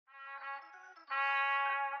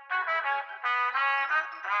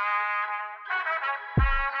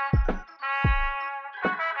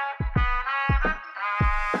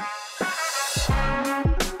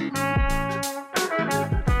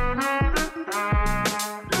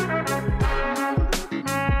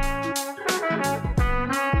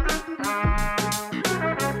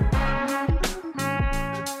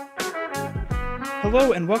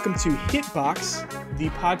Hello and welcome to Hitbox, the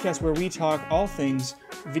podcast where we talk all things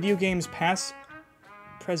video games past,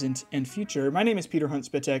 present, and future. My name is Peter Hunt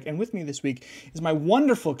Spitek, and with me this week is my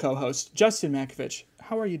wonderful co-host, Justin Makovich.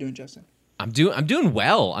 How are you doing, Justin? I'm doing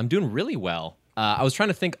well. I'm doing really well. I was trying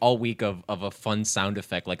to think all week of a fun sound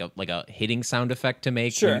effect, like a hitting sound effect to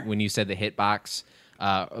make when you said the hitbox.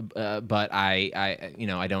 But I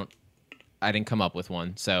didn't come up with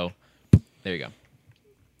one. So there you go.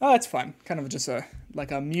 Oh, that's fun. Kind of just a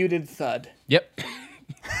muted thud. Yep.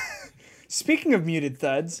 Speaking of muted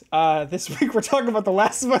thuds, this week we're talking about The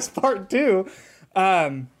Last of Us Part 2,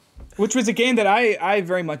 which was a game that I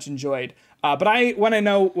very much enjoyed. But I want to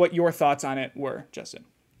know what your thoughts on it were, Justin.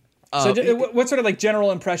 What sort of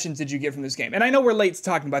general impressions did you get from this game? And I know we're late to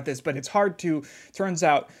talking about this, but it's hard to, turns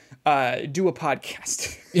out, do a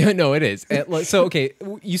podcast. Yeah, no, it is. So, okay,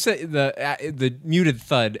 you said the muted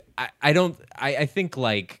thud. I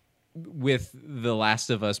think with The Last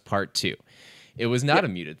of Us Part 2, it was not a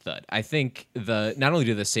muted thud. I think not only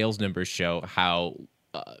do the sales numbers show how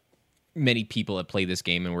many people have played this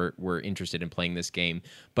game and were interested in playing this game,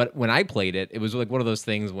 but when I played it, it was like one of those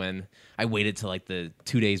things when I waited till the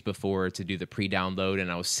 2 days before to do the pre-download, and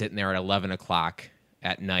I was sitting there at 11 o'clock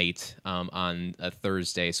at night on a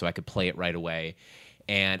Thursday so I could play it right away,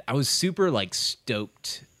 and I was super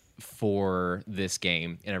stoked for this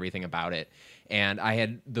game and everything about it. And I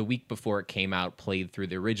had, the week before it came out, played through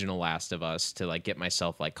the original Last of Us to get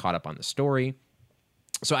myself caught up on the story.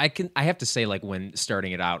 So I have to say, when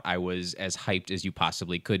starting it out, I was as hyped as you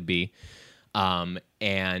possibly could be.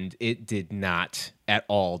 And it did not at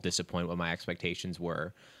all disappoint what my expectations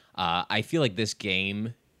were. I feel like this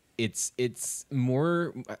game, it's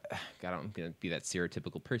more, God, I'm going to be that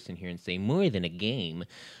stereotypical person here and say more than a game,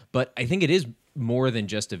 but I think it is more than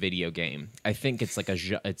just a video game. I think it's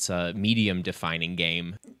it's a medium defining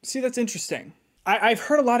game. See, that's interesting. I've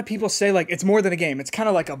heard a lot of people say it's more than a game. It's kind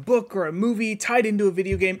of like a book or a movie tied into a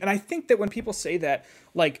video game. And I think that when people say that,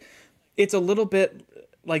 it's a little bit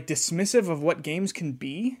dismissive of what games can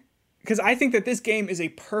be. Because I think that this game is a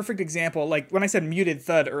perfect example. When I said muted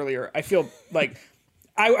thud earlier, I feel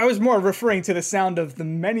I was more referring to the sound of the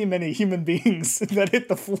many, many human beings that hit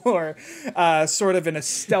the floor, sort of in a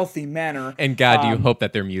stealthy manner. And God, you hope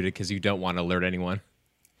that they're muted because you don't want to alert anyone.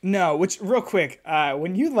 No, which, real quick,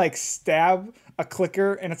 when you stab a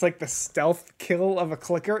clicker and it's the stealth kill of a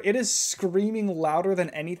clicker, it is screaming louder than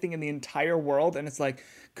anything in the entire world. And it's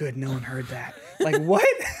good, no one heard that. What?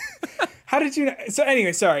 How did you know? So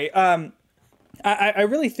anyway, sorry. I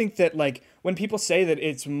really think that when people say that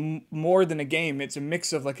it's more than a game, it's a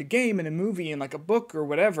mix of a game and a movie and a book or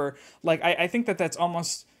whatever. I think that that's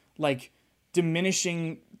almost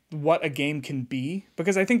diminishing what a game can be,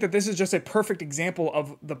 because I think that this is just a perfect example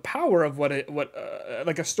of the power of what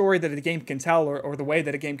a story that a game can tell, or the way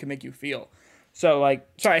that a game can make you feel. So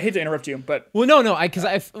sorry, I hate to interrupt you, but because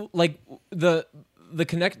I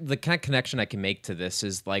the connection I can make to this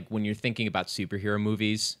is when you're thinking about superhero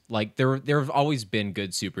movies, there have always been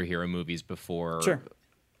good superhero movies before. Sure.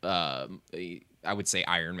 I would say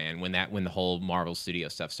Iron Man, when the whole Marvel Studio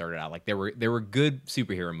stuff started out. There were good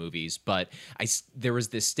superhero movies, but there was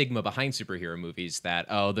this stigma behind superhero movies that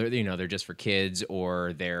they're just for kids,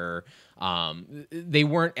 or they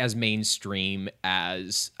weren't as mainstream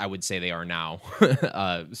as I would say they are now,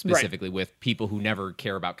 specifically right. With people who never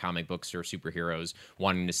care about comic books or superheroes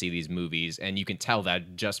wanting to see these movies. And you can tell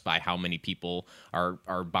that just by how many people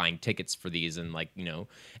are buying tickets for these. And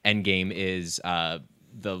Endgame is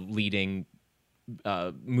the leading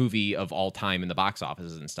movie of all time in the box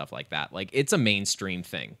offices and stuff like that. It's a mainstream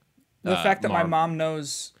thing. The fact that my mom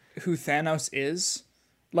knows who Thanos is,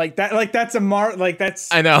 that's that's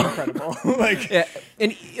I know. Incredible. Yeah.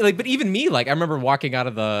 And but even me, I remember walking out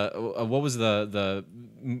of the what was the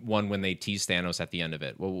one when they teased Thanos at the end of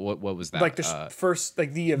it? What was that? The first, the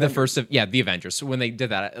Avengers. The first of the Avengers. So when they did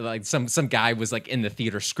that, some guy was in the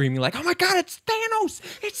theater screaming "Oh my God, it's Thanos!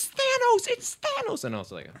 It's Thanos! It's Thanos!" And I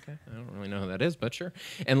was okay, I don't really know who that is, but sure.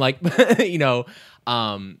 And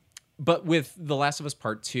but with The Last of Us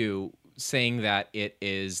Part 2, saying that it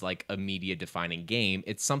is a media defining game,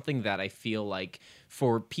 it's something that I feel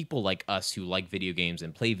for people like us who like video games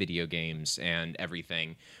and play video games and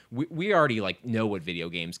everything, we already know what video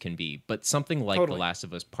games can be, but something like Totally. The Last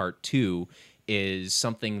of Us Part 2 is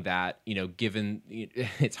something that, given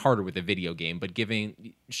it's harder with a video game, but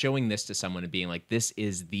showing this to someone and being this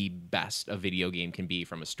is the best a video game can be,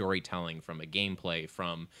 from a storytelling, from a gameplay,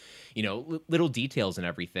 from little details and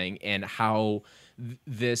everything, and how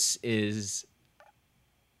this is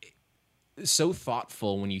so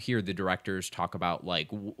thoughtful when you hear the directors talk about like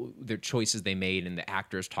their choices they made, and the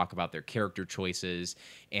actors talk about their character choices,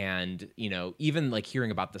 and even like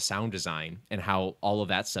hearing about the sound design and how all of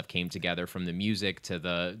that stuff came together, from the music to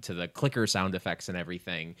the clicker sound effects and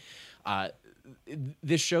everything.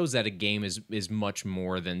 This shows that a game is much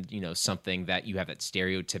more than something that you have that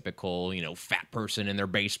stereotypical fat person in their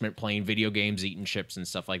basement playing video games, eating chips and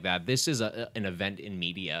stuff like that. This is an event in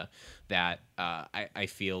media that I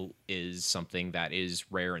feel is something that is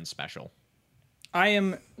rare and special. I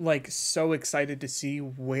am like so excited to see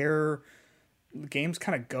where games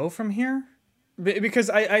kind of go from here,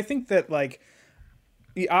 because I think that like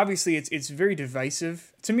obviously it's very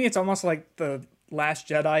divisive. To me, it's almost like the Last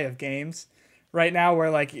Jedi of games right now, where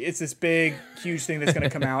like it's this big huge thing that's going to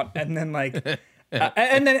come out, and then like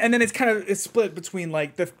and then it's split between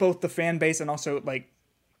like both the fan base and also like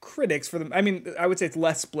critics for them. I mean, I would say it's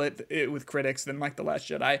less split with critics than like the Last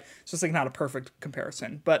Jedi, so it's like not a perfect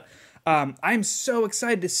comparison. But I'm so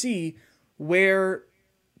excited to see where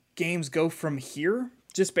games go from here,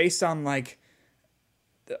 just based on like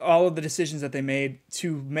all of the decisions that they made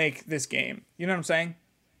to make this game. You know what I'm saying?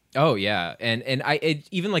 Oh yeah, and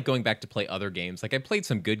even like going back to play other games. Like I played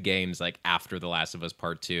some good games like after The Last of Us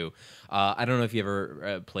Part 2. I don't know if you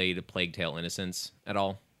ever played A Plague Tale: Innocence at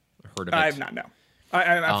all. Heard of it? I've not. No,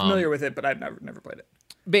 I'm familiar with it, but I've never played it.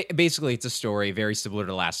 Basically, it's a story very similar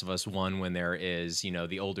to Last of Us 1, when there is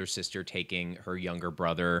the older sister taking her younger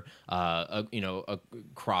brother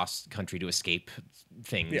across country to escape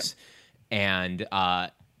things, and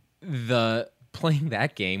the playing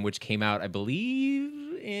that game, which came out I believe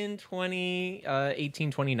in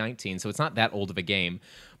 2018, 2019, so it's not that old of a game,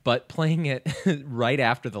 but playing it right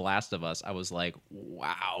after The Last of Us, I was like,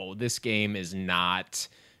 wow, this game is not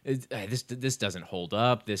this doesn't hold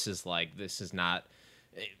up. This is not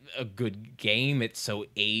a good game. It's so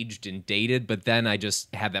aged and dated. But then I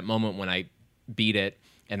just had that moment when I beat it,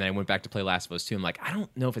 and then I went back to play Last of Us 2. I'm like, I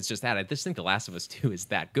don't know if it's just that. I just think The Last of Us 2 is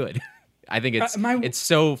that good. I think it's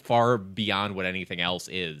so far beyond what anything else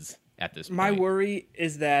is at this point. My worry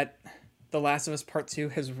is that The Last of Us Part 2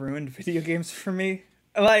 has ruined video games for me.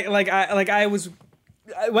 When I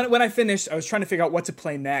finished, I was trying to figure out what to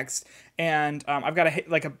play next, and I've got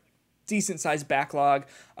a decent sized backlog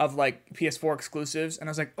of like PS4 exclusives, and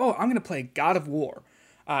I was like, oh, I'm gonna play God of War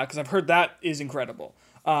because I've heard that is incredible,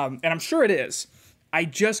 and I'm sure it is. I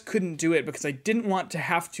just couldn't do it because I didn't want to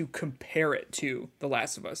have to compare it to The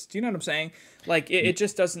Last of Us. Do you know what I'm saying? Like, it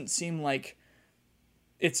just doesn't seem like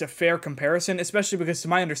it's a fair comparison, especially because, to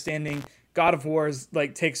my understanding, God of War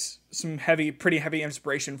takes some pretty heavy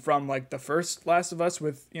inspiration from like the first Last of Us,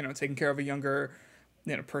 with taking care of a younger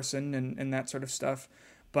person and that sort of stuff.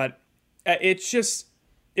 But it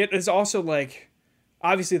is also like,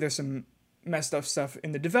 obviously there's some messed up stuff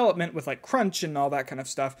in the development with like crunch and all that kind of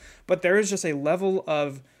stuff, but there is just a level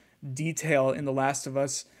of detail in The Last of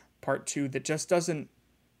Us Part 2 that just doesn't.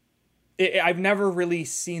 I've never really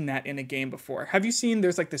seen that in a game before. Have you seen?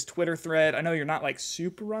 There's like this Twitter thread. I know you're not like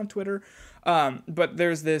super on Twitter, but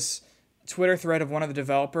there's this Twitter thread of one of the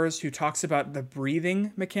developers who talks about the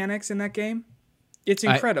breathing mechanics in that game. It's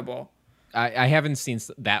incredible. I haven't seen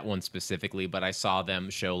that one specifically, but I saw them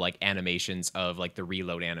show like animations of like the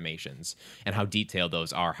reload animations and how detailed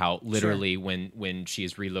those are. How literally when she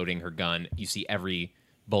is reloading her gun, you see every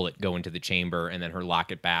bullet go into the chamber and then her lock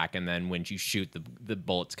it back, and then when you shoot, the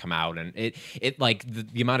bullets come out, and it like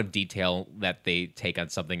the amount of detail that they take on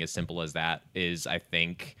something as simple as that is, I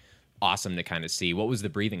think, awesome to kind of see. What was the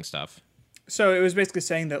breathing stuff? So it was basically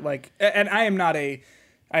saying that like, and I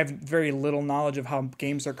have very little knowledge of how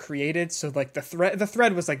games are created, so like the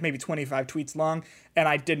thread was like maybe 25 tweets long, and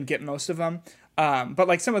I didn't get most of them. But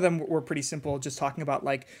like some of them were pretty simple, just talking about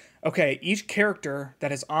like, okay, each character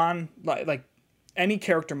that is on like any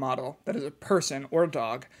character model that is a person or a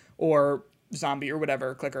dog or zombie or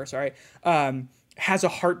whatever, clicker, sorry, has a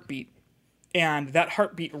heartbeat, and that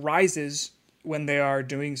heartbeat rises when they are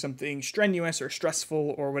doing something strenuous or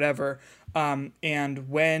stressful or whatever. And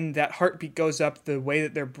when that heartbeat goes up, the way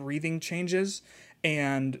that their breathing changes.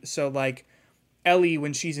 And so like Ellie,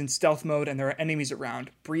 when she's in stealth mode and there are enemies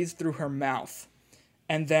around, breathes through her mouth.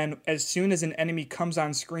 And then as soon as an enemy comes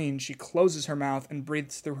on screen, she closes her mouth and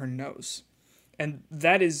breathes through her nose. And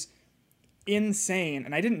that is insane.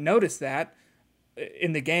 And I didn't notice that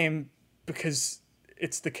in the game because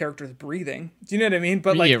it's the character's breathing. Do you know what I mean?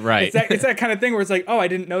 But like, yeah, right. it's that kind of thing where it's like, oh, I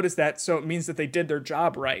didn't notice that, so it means that they did their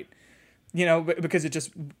job right. Because it just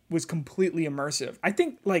was completely immersive. I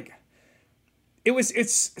think like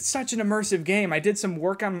it's such an immersive game. I did some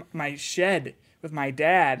work on my shed with my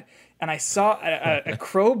dad, and I saw a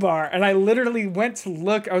crowbar, and I literally went to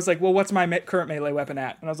look. I was like, well, what's my current melee weapon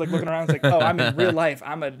at? And I was like looking around. I was like, oh, I'm in real life.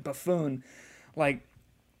 I'm a buffoon. Like,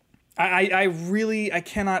 I really, I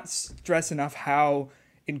cannot stress enough how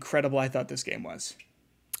incredible I thought this game was.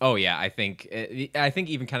 Oh yeah, I think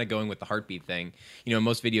even kind of going with the heartbeat thing,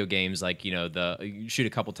 most video games, like, you shoot a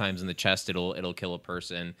couple times in the chest, it'll kill a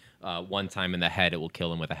person. One time in the head, it will kill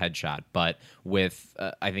them with a headshot. But with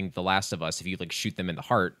I think The Last of Us, if you like shoot them in the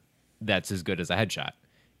heart, that's as good as a headshot.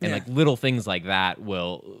 And like little things like that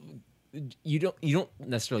you don't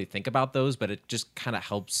necessarily think about those, but it just kind of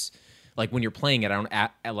helps. Like when you're playing it, I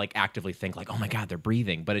don't like actively think like, oh my God, they're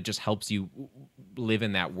breathing, but it just helps you live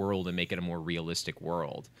in that world and make it a more realistic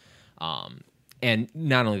world. And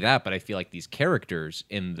not only that, but I feel like these characters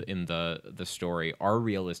in the story are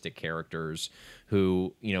realistic characters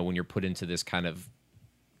who, when you're put into this kind of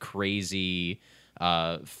crazy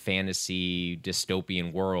fantasy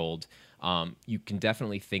dystopian world, you can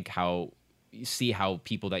definitely see how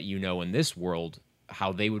people that in this world,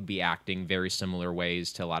 how they would be acting very similar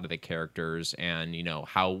ways to a lot of the characters, and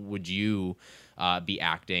how would you be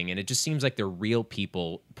acting, and it just seems like they're real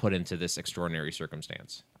people put into this extraordinary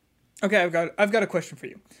circumstance. Okay, I've got a question for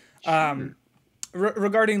you,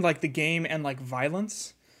 regarding like the game and like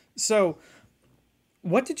violence. So,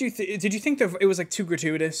 what did you think? Did you think that it was like too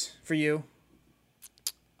gratuitous for you?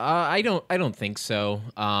 I don't think so.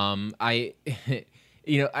 I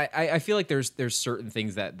I feel like there's certain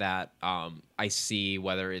things that I see,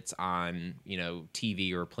 whether it's on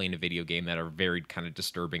TV or playing a video game, that are very kind of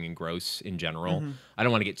disturbing and gross in general. Mm-hmm. I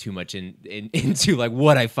don't want to get too much into like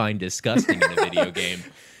what I find disgusting in a video game.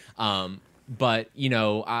 But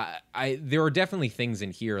I there are definitely things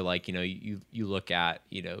in here, like you look at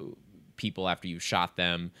people after you shot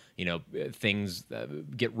them, things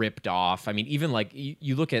get ripped off. I mean, even like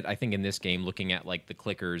you look at, I think in this game, looking at like the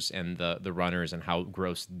clickers and the runners and how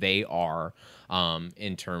gross they are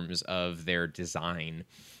in terms of their design.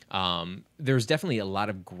 There's definitely a lot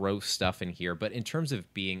of gross stuff in here, but in terms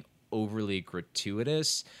of being overly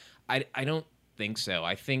gratuitous, I don't think so.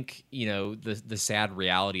 I think the sad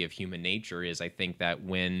reality of human nature is, I think that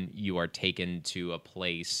when you are taken to a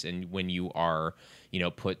place and when you are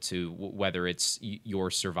put to, whether it's your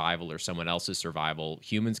survival or someone else's survival,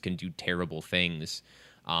 humans can do terrible things.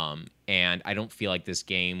 And I don't feel like this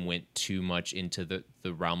game went too much into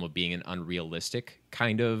the realm of being an unrealistic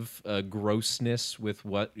kind of grossness with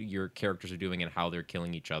what your characters are doing and how they're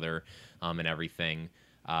killing each other and everything.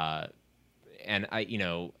 And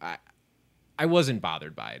I wasn't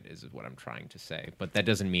bothered by it, is what I'm trying to say. But that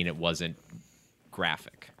doesn't mean it wasn't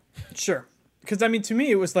graphic. Sure. Because, I mean, to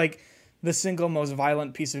me, it was like the single most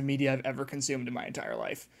violent piece of media I've ever consumed in my entire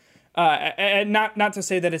life. And not to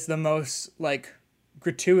say that it's the most, like,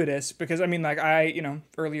 gratuitous, because, I mean, like,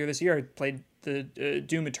 earlier this year I played the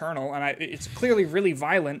Doom Eternal, and it's clearly really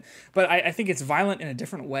violent, but I think it's violent in a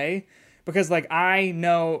different way, because, like, I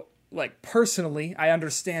know, like, personally, I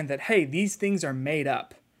understand that, hey, these things are made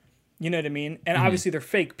up. You know what I mean? And obviously they're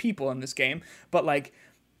fake people in this game, but like,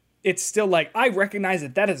 it's still like, I recognize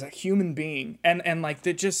that is a human being. And like,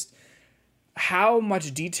 that just, how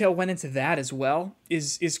much detail went into that as well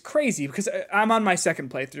is crazy, because I'm on my second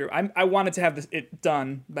playthrough. I wanted to have it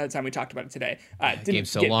done by the time we talked about it today. Game's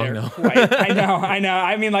so long though. Right. I know.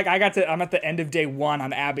 I mean, like, I'm at the end of day 1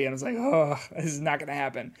 on Abby, and I was like, oh, this is not going to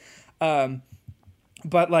happen.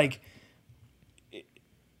 But like,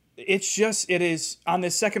 it is on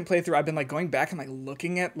this second playthrough, I've been like going back and like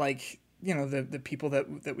looking at like, the people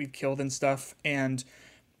that we've killed and stuff. And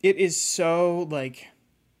it is so like,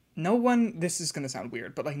 this is going to sound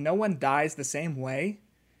weird, but like no one dies the same way.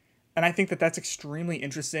 And I think that that's extremely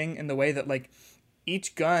interesting in the way that like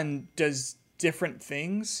each gun does different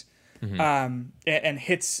things, and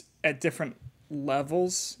hits at different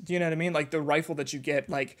levels. Do you know what I mean? Like the rifle that you get,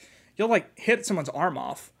 like you'll like hit someone's arm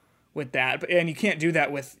off with that, and you can't do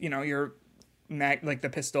that with your like the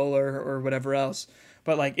pistol or whatever else.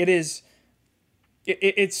 But like it's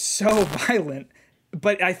so violent,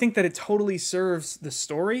 but I think that it totally serves the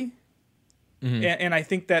story, and I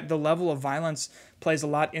think that the level of violence plays a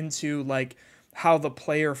lot into like how the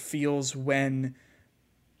player feels when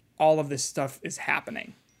all of this stuff is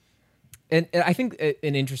happening. And I think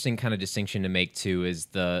an interesting kind of distinction to make too is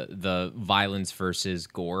the violence versus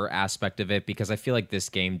gore aspect of it, because I feel like this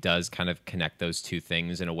game does kind of connect those two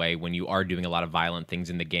things in a way when you are doing a lot of violent things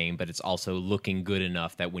in the game, but it's also looking good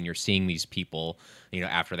enough that when you're seeing these people,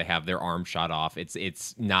 after they have their arm shot off,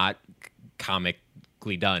 it's not comic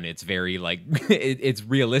realistically done. It's very like it's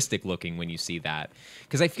realistic looking when you see that,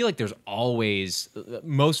 because I feel like there's always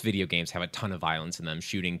most video games have a ton of violence in them,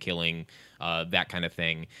 shooting, killing, that kind of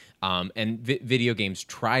thing, and video games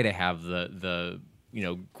try to have the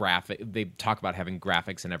graphic. They talk about having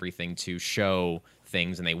graphics and everything to show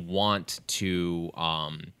things, and they want to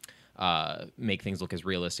make things look as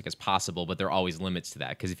realistic as possible, but there are always limits to that,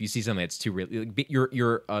 because if you see something that's too real,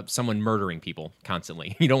 you're someone murdering people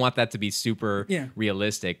constantly. You don't want that to be super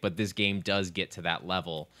realistic, but this game does get to that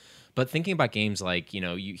level. But thinking about games like,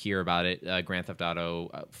 you hear about it, Grand Theft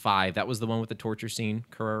Auto 5, that was the one with the torture scene,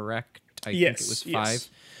 correct? I think it was 5. Yes.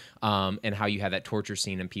 And how you had that torture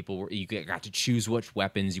scene, and you got to choose which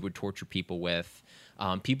weapons you would torture people with.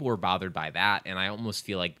 People were bothered by that, and I almost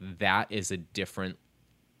feel like that is a different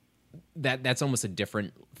that's almost a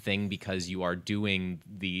different thing, because you are doing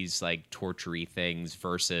these like torture-y things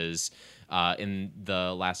versus in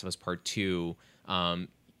The Last of Us Part 2,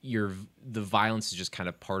 the violence is just kind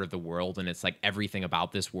of part of the world, and it's like everything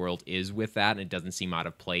about this world is with that, and it doesn't seem out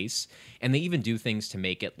of place. And they even do things to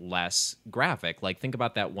make it less graphic. Like, think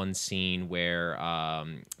about that one scene where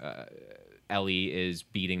Ellie is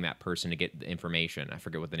beating that person to get the information. I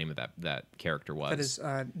forget what the name of that character was. That is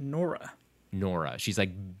Nora. She's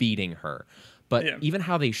like beating her. But even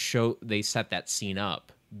how they set that scene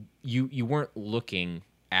up, you weren't looking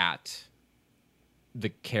at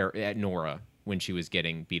at Nora when she was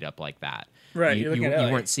getting beat up like that. Right. You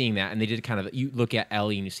weren't seeing that, and they did you look at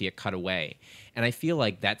Ellie and you see it cut away. And I feel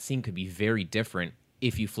like that scene could be very different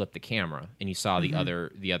if you flipped the camera and you saw the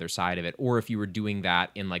other side of it, or if you were doing that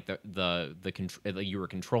in like you were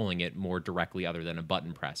controlling it more directly, other than a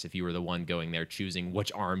button press. If you were the one going there choosing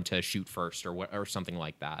which arm to shoot first, or something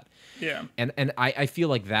like that. Yeah. And I feel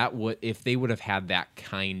like that would, if they would have had that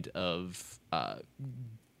kind of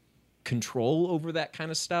control over that kind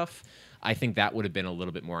of stuff, I think that would have been a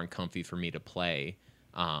little bit more uncomfy for me to play.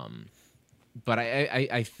 But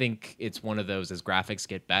I think it's one of those, as graphics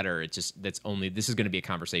get better, this is going to be a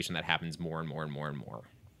conversation that happens more and more and more and more.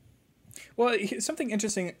 Well, something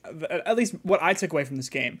interesting, at least what I took away from this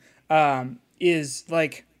game, is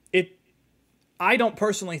like I don't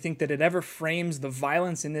personally think that it ever frames the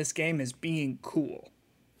violence in this game as being cool.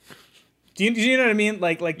 Do you know what I mean?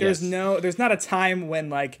 Like there's not a time when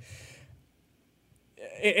like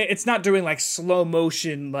it's not doing like slow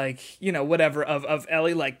motion, like, whatever of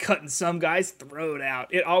Ellie like cutting some guy's throat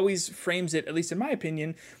out. It always frames it, at least in my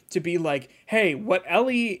opinion, to be like, hey, what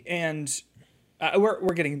Ellie and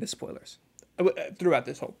we're getting into spoilers throughout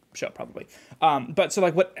this whole show probably. But so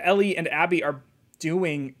like what Ellie and Abby are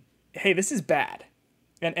doing, hey, this is bad.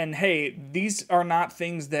 And hey, these are not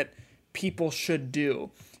things that people should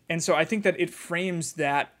do. And so I think that it frames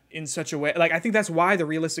that in such a way, like, I think that's why the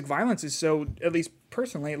realistic violence is so, at least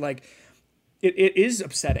personally, like, it is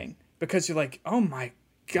upsetting, because you're like, oh my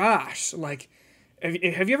gosh, like,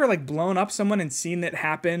 have you ever like blown up someone and seen that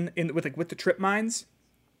happen with the trip mines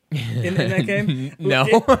in that game? No.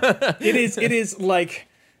 It is like,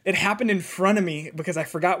 it happened in front of me because I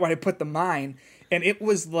forgot where I put the mine, and it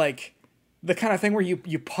was like the kind of thing where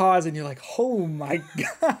you pause and you're like, oh my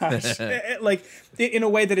gosh, like in a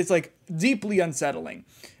way that is like deeply unsettling.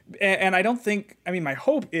 And I don't think, my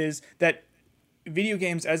hope is that video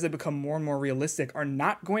games, as they become more and more realistic, are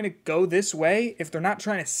not going to go this way if they're not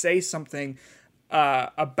trying to say something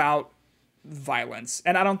about violence.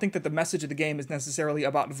 And I don't think that the message of the game is necessarily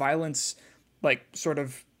about violence, like sort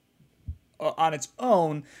of on its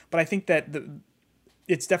own, but I think that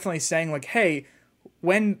it's definitely saying like, hey,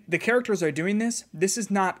 when the characters are doing this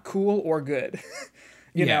is not cool or good.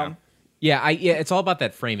 you know? Yeah, it's all about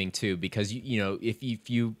that framing too, because if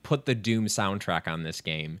you put the Doom soundtrack on this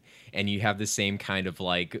game and you have the same kind of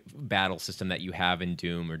like battle system that you have in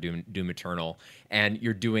Doom or Doom Eternal, and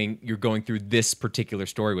you're going through this particular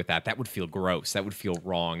story with that would feel gross, that would feel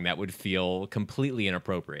wrong, that would feel completely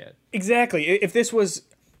inappropriate. Exactly.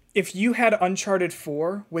 If you had Uncharted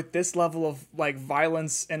 4 with this level of like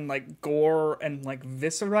violence and like gore and like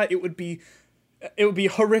viscera, it would be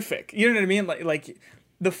horrific. You know what I mean? Like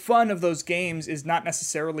the fun of those games is not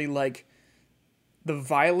necessarily like the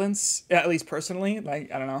violence, at least personally.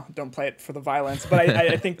 Like, I don't know, don't play it for the violence, but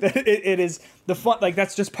I think that it is the fun. Like,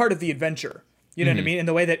 that's just part of the adventure. You know what I mean? In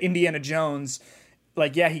the way that Indiana Jones,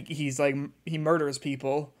 like, yeah, he's like, he murders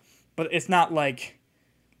people, but it's not like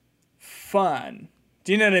fun.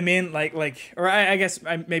 Do you know what I mean? Or I guess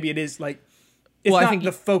maybe it is like, it's not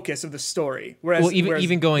the focus of the story. Whereas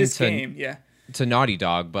even going this to game, to Naughty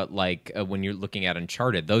Dog, but like when you're looking at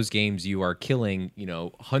Uncharted, those games you are killing,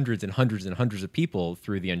 hundreds and hundreds and hundreds of people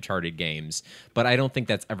through the Uncharted games. But I don't think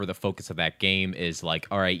that's ever the focus of that game. Is like,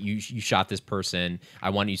 all right, you shot this person. I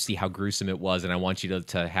want you to see how gruesome it was, and I want you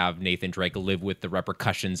to have Nathan Drake live with the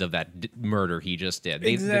repercussions of that murder he just did.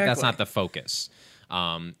 Exactly. That's not the focus.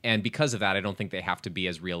 And because of that, I don't think they have to be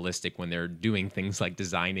as realistic when they're doing things like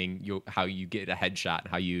designing how you get a headshot,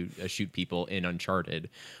 how you shoot people in Uncharted,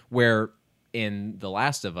 where in The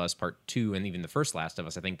Last of Us Part 2 and even the first Last of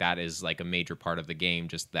Us, I think that is like a major part of the game,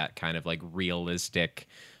 just that kind of like realistic,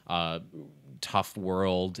 tough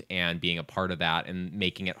world and being a part of that and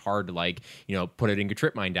making it hard to like, put it in your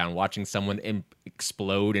trip mine down, watching someone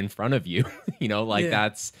explode in front of you,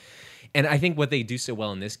 that's... And I think what they do so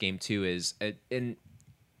well in this game too is,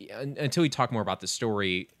 until we talk more about the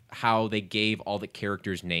story, how they gave all the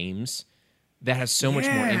characters names. That has so much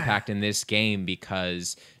more impact in this game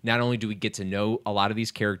because not only do we get to know a lot of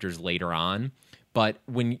these characters later on, but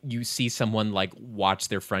when you see someone like watch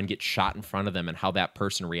their friend get shot in front of them and how that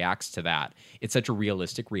person reacts to that, it's such a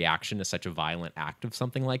realistic reaction to such a violent act of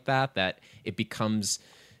something like that it becomes...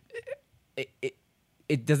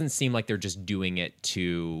 It doesn't seem like they're just doing it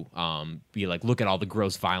to be like, look at all the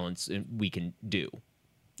gross violence we can do.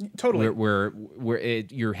 Totally.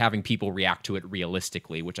 You're having people react to it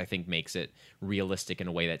realistically, which I think makes it realistic in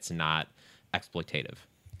a way that's not exploitative.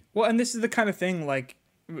 Well, and this is the kind of thing, like,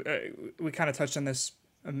 we kind of touched on this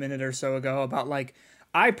a minute or so ago about, like,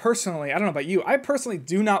 I don't know about you, I personally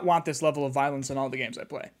do not want this level of violence in all the games I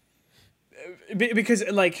play. Because,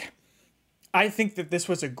 like... I think that this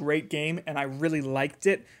was a great game and I really liked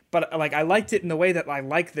it, but like I liked it in the way that I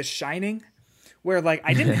like The Shining, where like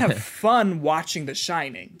I didn't have fun watching The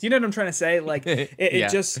Shining. Do you know what I'm trying to say? Like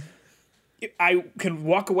I can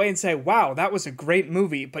walk away and say, wow, that was a great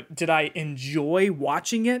movie, but did I enjoy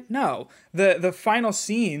watching it? No. The final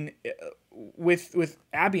scene with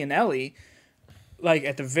Abby and Ellie, like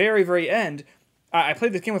at the very, very end, I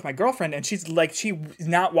played this game with my girlfriend, and she's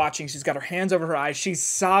not watching. She's got her hands over her eyes. She's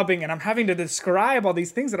sobbing, and I'm having to describe all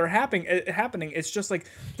these things that are happening. It's just like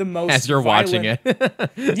the most as you're violent... watching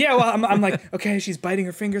it. Yeah, well, I'm like, okay, she's biting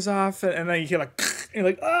her fingers off, and then you hear like,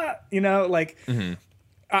 and you're like,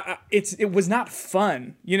 like, it was not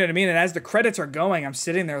fun. You know what I mean? And as the credits are going, I'm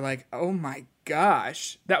sitting there like, oh my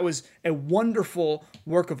gosh, that was a wonderful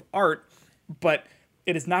work of art, but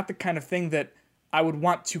it is not the kind of thing that I would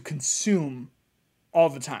want to consume all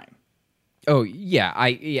the time. Oh yeah,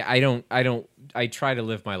 I try to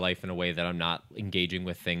live my life in a way that I'm not engaging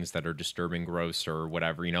with things that are disturbing, gross, or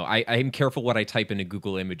whatever. I'm careful what I type into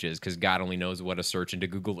Google Images because God only knows what a search into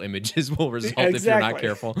Google Images will result if you're not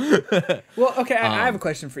careful. Well, okay, I have a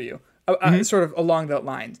question for you, sort of along that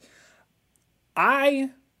lines. I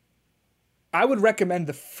would recommend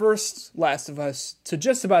the first Last of Us to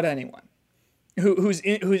just about anyone who's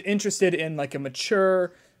interested in like a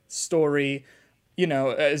mature story.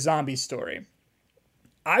 A zombie story.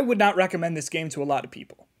 I would not recommend this game to a lot of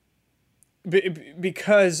people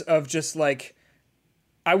because of just like,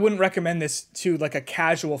 I wouldn't recommend this to like a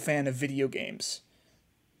casual fan of video games,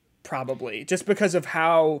 probably just because of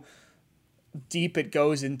how deep it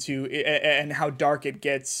goes into and how dark it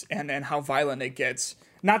gets and how violent it gets.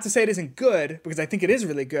 Not to say it isn't good, because I think it is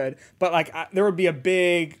really good, but like there would be a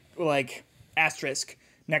big like asterisk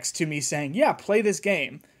next to me saying, yeah, play this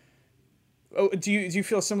game. Oh, do you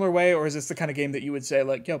feel a similar way, or is this the kind of game that you would say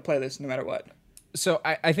like, yo, play this no matter what? So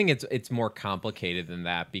I think it's more complicated than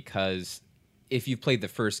that, because if you've played the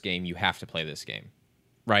first game, you have to play this game,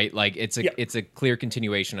 right? Like it's a clear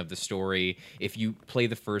continuation of the story. If you play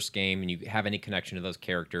the first game and you have any connection to those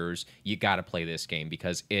characters, you got to play this game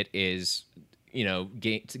because it is,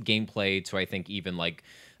 gameplay to I think even like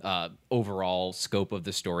overall scope of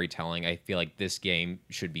the storytelling. I feel like this game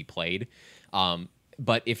should be played.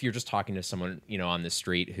 But if you're just talking to someone, on the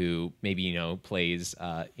street who maybe, plays,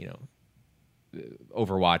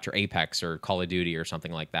 Overwatch or Apex or Call of Duty or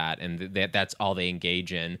something like that, and that's all they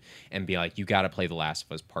engage in, and be like, you got to play The Last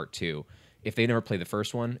of Us Part 2. If they never play the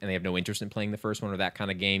first one and they have no interest in playing the first one or that kind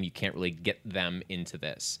of game, you can't really get them into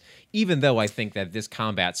this. Even though I think that this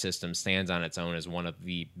combat system stands on its own as one of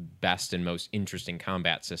the best and most interesting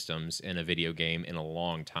combat systems in a video game in a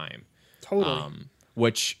long time. Totally.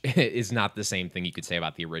 Which is not the same thing you could say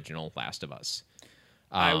about the original Last of Us.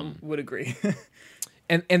 I would agree.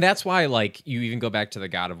 and that's why, like, you even go back to the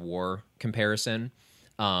God of War comparison.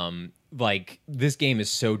 Like, this game is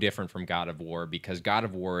so different from God of War because God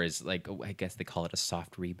of War is, like, I guess they call it a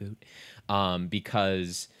soft reboot.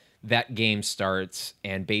 Because that game starts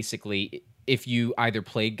and basically if you either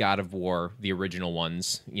played God of War, the original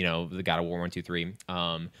ones, you know, the God of War 1, 2, 3,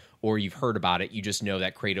 or you've heard about it, you just know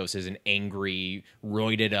that Kratos is an angry,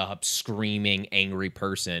 roided up, screaming, angry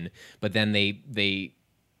person. But then they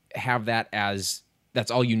have that as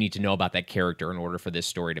that's all you need to know about that character in order for this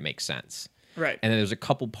story to make sense. Right. And then there's a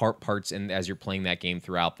couple parts and as you're playing that game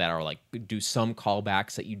throughout that are like do some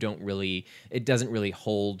callbacks that you don't really, it doesn't really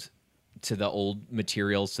hold to the old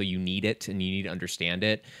material, so you need it and you need to understand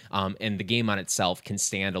it. And the game on itself can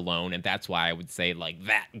stand alone, and that's why I would say like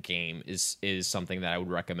that game is something that I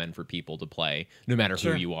would recommend for people to play, no matter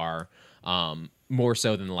who you are. More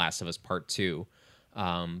so than The Last of Us Part 2.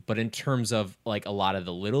 But in terms of like a lot of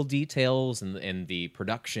the little details and the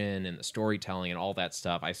production and the storytelling and all that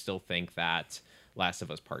stuff, I still think that Last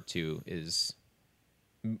of Us Part 2 is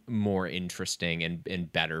more interesting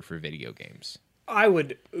and better for video games. I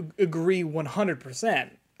would agree 100%.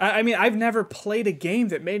 I mean, I've never played a game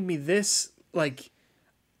that made me this, like,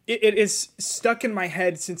 it is stuck in my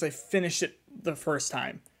head since I finished it the first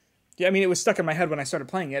time. Yeah, I mean, it was stuck in my head when I started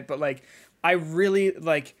playing it, but, like, I really,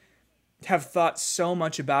 like, have thought so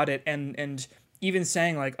much about it, and even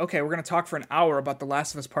saying, like, okay, we're going to talk for an hour about The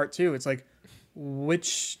Last of Us Part 2. It's like,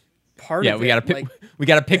 which part of it? Yeah, we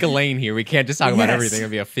gotta pick a lane here. We can't just talk about everything.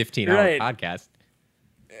 It'll be a 15-hour podcast.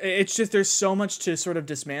 It's just there's so much to sort of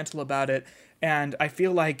dismantle about it, and I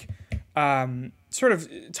feel like sort of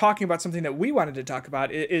talking about something that we wanted to talk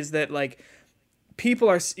about is that like people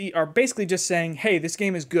are basically just saying, hey, this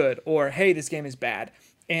game is good, or hey, this game is bad.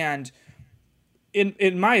 And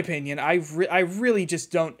in my opinion, I really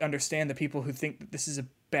just don't understand the people who think that this is a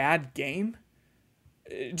bad game,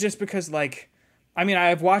 just because like, I mean,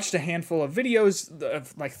 I've watched a handful of videos,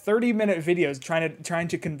 of like 30-minute videos trying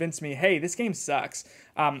to convince me, hey, this game sucks.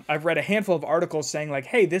 I've read a handful of articles saying like,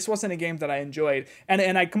 hey, this wasn't a game that I enjoyed.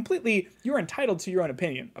 And I completely, you're entitled to your own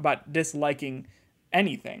opinion about disliking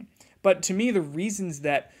anything. But to me, the reasons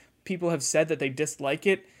that people have said that they dislike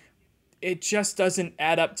it, it just doesn't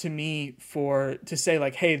add up to me to say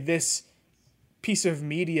like, hey, this piece of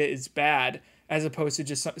media is bad, as opposed to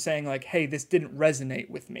just saying like, hey, this didn't resonate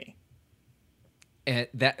with me. And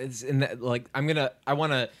I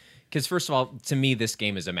want to, because first of all, to me, this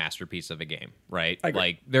game is a masterpiece of a game, right?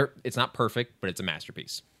 Like it's not perfect, but it's a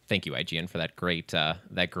masterpiece. Thank you, IGN, for that great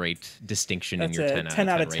distinction. That's in your 10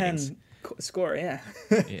 out of 10 score. Yeah.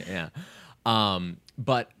 Yeah.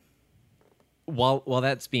 But while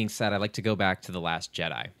that's being said, I'd like to go back to The Last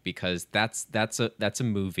Jedi, because that's a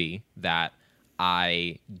movie that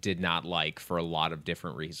I did not like for a lot of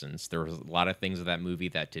different reasons. There was a lot of things of that movie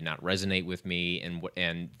that did not resonate with me,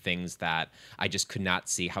 and things that I just could not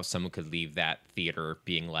see how someone could leave that theater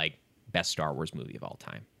being like best Star Wars movie of all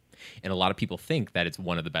time. And a lot of people think that it's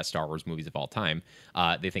one of the best Star Wars movies of all time.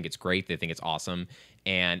 They think it's great. They think it's awesome.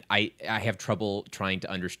 And I have trouble trying to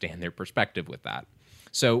understand their perspective with that.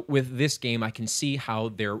 So with this game, I can see how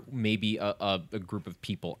there may be a group of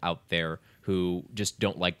people out there who just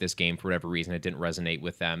don't like this game for whatever reason. It didn't resonate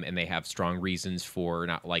with them, and they have strong reasons for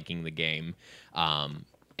not liking the game,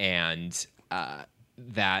 and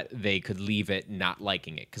that they could leave it not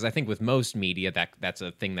liking it. Because I think with most media, that's a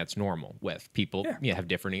thing that's normal with people. Yeah, have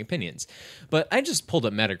differing opinions. But I just pulled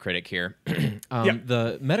up Metacritic here.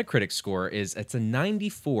 The Metacritic score it's a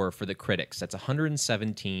 94 for the critics. That's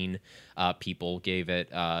 117 people gave it.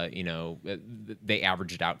 They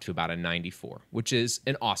averaged it out to about a 94, which is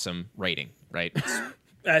an awesome rating, right?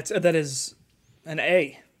 That is an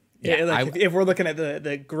A. Yeah, if we're looking at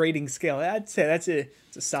the grading scale, I'd say it's a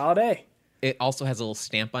solid A. It also has a little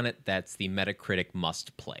stamp on it that's the Metacritic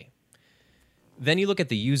must play. Then you look at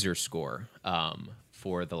the user score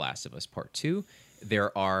for The Last of Us Part 2.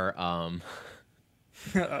 There are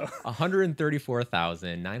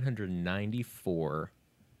 134,994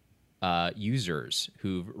 users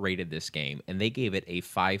who've rated this game, and they gave it a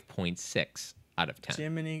 5.6 out of 10.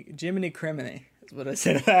 Jiminy Criminy is what I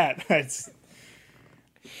said to that.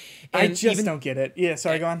 I just don't get it. Yeah,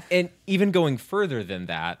 sorry, go on. And even going further than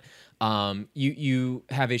that, you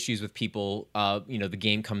have issues with people. The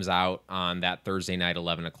game comes out on that Thursday night,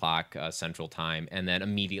 11 o'clock Central Time, and then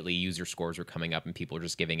immediately user scores are coming up, and people are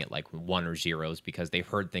just giving it like 1 or 0s because they've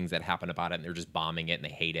heard things that happen about it, and they're just bombing it, and they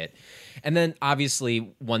hate it. And then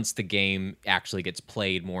obviously, once the game actually gets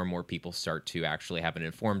played, more and more people start to actually have an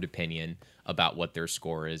informed opinion about what their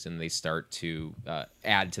score is, and they start to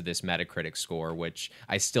add to this Metacritic score, which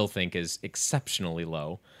I still think is exceptionally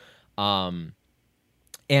low.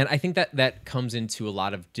 And I think that comes into a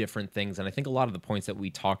lot of different things, and I think a lot of the points that we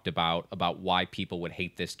talked about why people would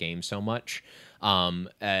hate this game so much,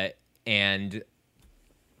 and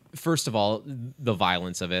first of all, the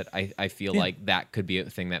violence of it. I feel like that could be a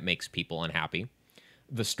thing that makes people unhappy.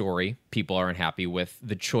 The story, people are unhappy with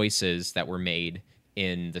the choices that were made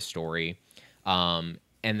in the story. And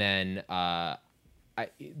then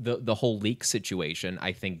the whole leak situation,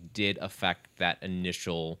 I think, did affect that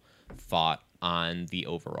initial thought on the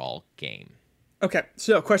overall game. Okay,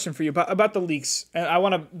 so question for you about the leaks, and I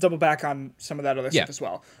want to double back on some of that other stuff as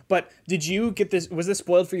well. But did you get this? Was this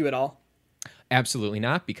spoiled for you at all? Absolutely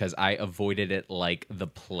not, because I avoided it like the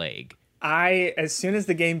plague. As soon as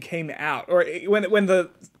the game came out, or when the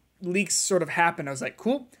leaks sort of happened, I was like,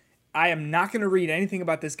 cool. I am not going to read anything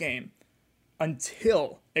about this game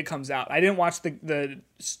until it comes out. I didn't watch the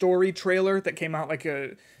story trailer that came out like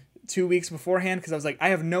 2 weeks beforehand because I was like, I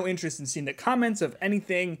have no interest in seeing the comments of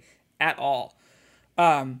anything at all.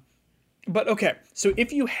 But okay, so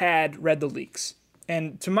if you had read the leaks,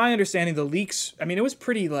 and to my understanding, the leaks, I mean, it was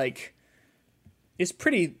pretty it's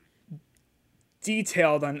pretty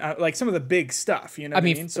detailed on like some of the big stuff, you know what I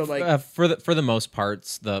mean? So like for the most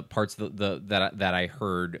parts, the parts that I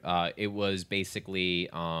heard, it was basically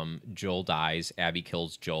Joel dies, Abby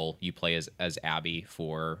kills Joel, you play as Abby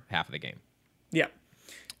for half of the game. Yeah.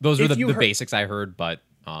 Those are the basics I heard, but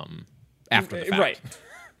after the fact. Right.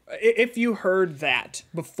 If you heard that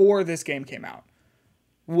before this game came out,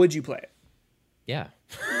 would you play it? Yeah.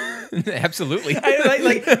 Absolutely.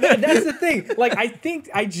 Like that's the thing. Like, I think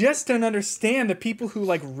I just don't understand the people who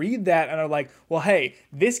like read that and are like, well, hey,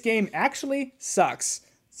 this game actually sucks,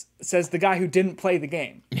 says the guy who didn't play the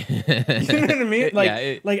game. You know what I mean?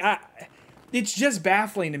 Like, it's just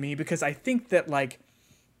baffling to me because I think that like,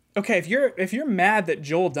 okay, if you're mad that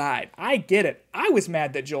Joel died, I get it. I was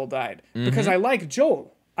mad that Joel died because I like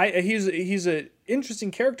Joel. He's a interesting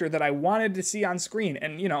character that I wanted to see on screen,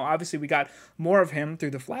 and you know, obviously we got more of him through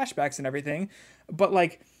the flashbacks and everything, but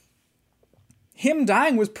like him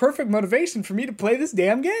dying was perfect motivation for me to play this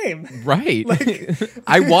damn game. Right. Like,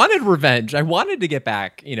 I wanted revenge. I wanted to get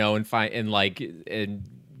back, you know, and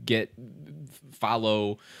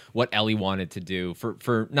follow what Ellie wanted to do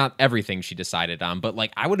for not everything she decided on, but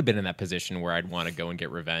like I would have been in that position where I'd want to go and get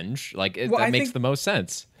revenge. Like that makes the most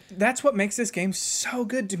sense. That's what makes this game so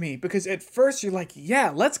good to me, because at first you're like,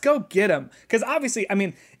 yeah, let's go get him. Because obviously, I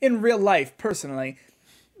mean, in real life, personally,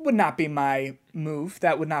 would not be my move.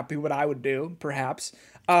 That would not be what I would do, perhaps.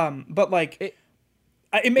 But like,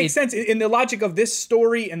 it makes sense in the logic of this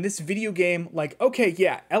story and this video game. Like, okay,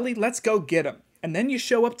 yeah, Ellie, let's go get him. And then you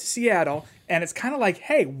show up to Seattle, and it's kind of like,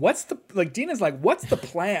 hey, Dina's like, what's the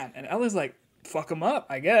plan? And Ellie's like, fuck him up,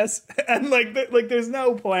 I guess. And like there's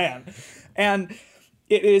no plan. And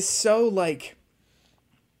it is so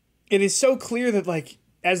clear that like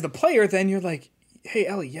as the player, then you're like, hey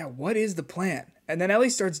Ellie, yeah, what is the plan? And then Ellie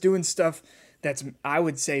starts doing stuff that's, I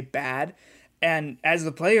would say, bad. And as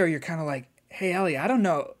the player, you're kind of like, hey Ellie, I don't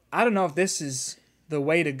know if this is the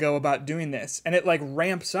way to go about doing this. And it like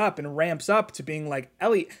ramps up to being like,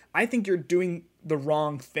 Ellie, I think you're doing the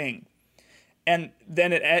wrong thing. And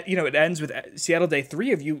then it ends with Seattle Day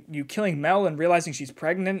 3 of you killing Mel and realizing she's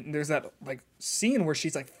pregnant. And there's that like scene where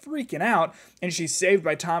she's like freaking out and she's saved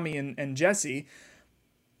by Tommy and Jesse.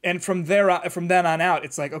 And from then on out,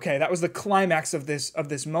 it's like, okay, that was the climax of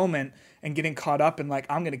this moment and getting caught up in like,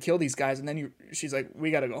 I'm going to kill these guys. And then she's like,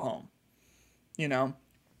 we got to go home, you know?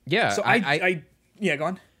 Yeah. So yeah, go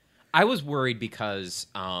on. I was worried because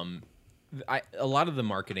a lot of the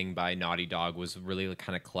marketing by Naughty Dog was really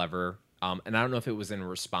kind of clever. And I don't know if it was in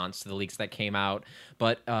response to the leaks that came out,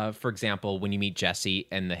 but for example, when you meet Jesse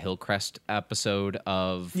in the Hillcrest episode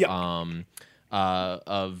of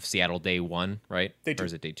Seattle Day 1, right? Day 2. Or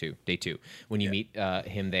is it Day 2? Day 2. When you meet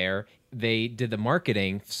him there, they did the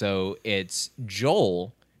marketing, so it's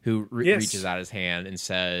Joel who reaches out his hand and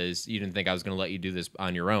says, "You didn't think I was going to let you do this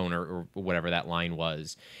on your own," or whatever that line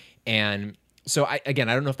was. And so I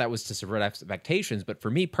don't know if that was to subvert expectations, but for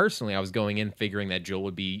me personally, I was going in figuring that Joel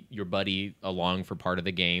would be your buddy along for part of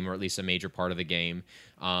the game, or at least a major part of the game,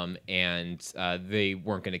 and they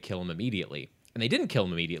weren't going to kill him immediately. And they didn't kill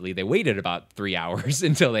him immediately. They waited about 3 hours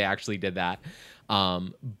until they actually did that.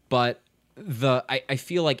 But I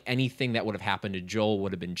feel like anything that would have happened to Joel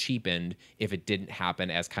would have been cheapened if it didn't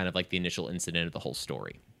happen as kind of like the initial incident of the whole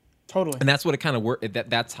story. Totally. And that's what it kind of worked.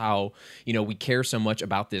 That's how, you know, we care so much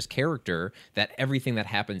about this character, that everything that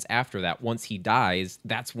happens after that, once he dies,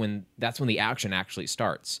 that's when the action actually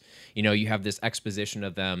starts. You know, you have this exposition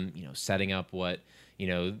of them, you know, setting up what, you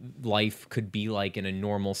know, life could be like in a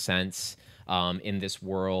normal sense. in this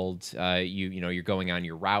world. You're going on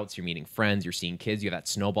your routes, you're meeting friends, you're seeing kids, you have that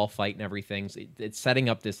snowball fight and everything. So it's setting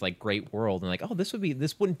up this like great world, and like, oh, this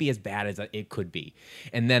wouldn't be as bad as it could be.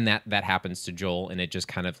 And then that happens to Joel, and it just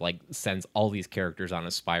kind of like sends all these characters on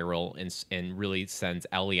a spiral, and really sends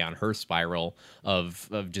Ellie on her spiral of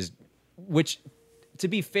just, which, to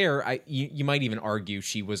be fair, you might even argue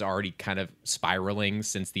she was already kind of spiraling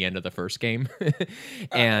since the end of the first game.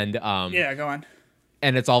 And yeah, go on.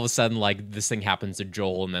 and it's all of a sudden like this thing happens to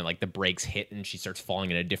Joel, and then like the brakes hit and she starts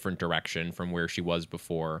falling in a different direction from where she was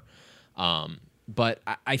before. But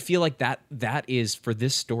I feel like that is, for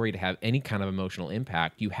this story to have any kind of emotional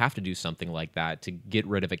impact, you have to do something like that to get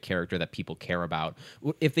rid of a character that people care about.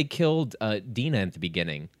 If they killed Dina at the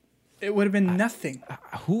beginning, it would have been nothing.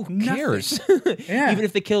 Who cares? Yeah. Even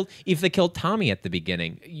if they killed Tommy at the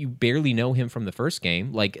beginning, you barely know him from the first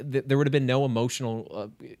game. Like there would have been no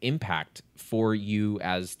emotional impact for you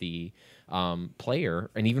as the player,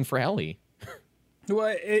 and even for Ellie.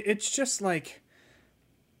 Well, it's just like,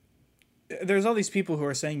 there's all these people who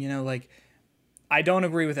are saying, like, I don't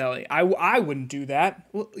agree with Ellie. I wouldn't do that.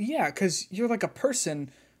 Well, yeah, because you're like a person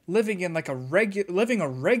living in like living a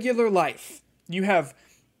regular life. You have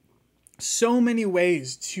so many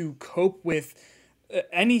ways to cope with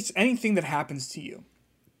anything that happens to you.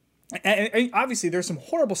 And obviously there's some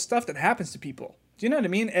horrible stuff that happens to people. Do you know what I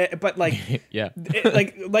mean? But like, yeah,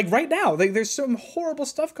 like right now, like there's some horrible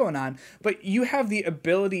stuff going on, but you have the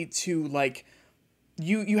ability to like,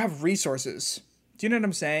 you have resources. Do you know what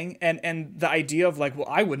I'm saying? And the idea of like, well,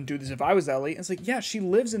 I wouldn't do this if I was Ellie. It's like, yeah, she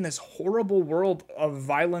lives in this horrible world of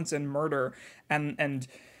violence and murder, and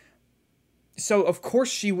so of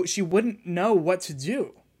course she wouldn't know what to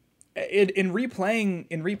do. In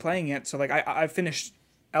replaying it, so like I finished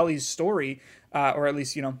Ellie's story, or at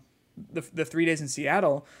least the 3 days in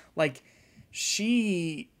Seattle. Like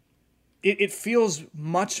it feels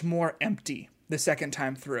much more empty the second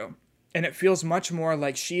time through, and it feels much more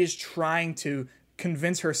like she is trying to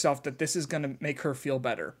convince herself that this is going to make her feel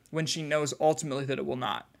better when she knows ultimately that it will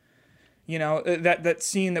not. That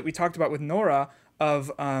scene that we talked about with Nora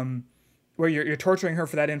of where you're torturing her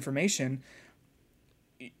for that information,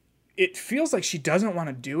 it feels like she doesn't want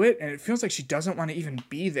to do it, and it feels like she doesn't want to even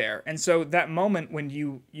be there. And so that moment when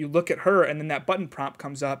you look at her and then that button prompt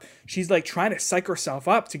comes up, she's like trying to psych herself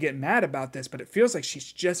up to get mad about this, but it feels like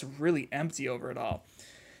she's just really empty over it all.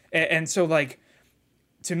 And so like,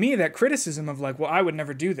 to me, that criticism of like, well, I would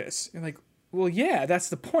never do this. You're like, well, yeah, that's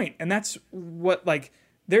the point. And that's what, like,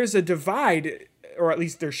 there's a divide, or at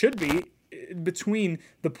least there should be, between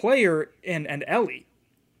the player and Ellie,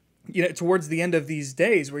 towards the end of these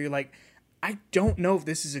days, where you're like, I don't know if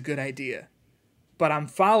this is a good idea, but I'm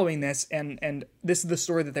following this, and this is the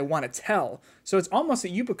story that they want to tell. So it's almost that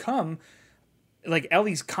you become like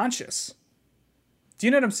Ellie's conscious. Do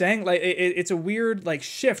you know what I'm saying? Like it's a weird like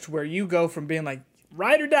shift where you go from being like,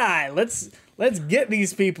 ride or die, let's get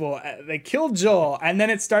these people. They killed Joel, and then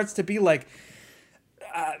it starts to be like,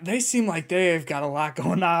 they seem like they've got a lot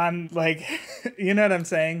going on. Like, you know what I'm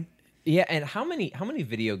saying? Yeah, and how many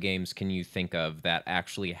video games can you think of that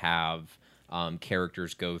actually have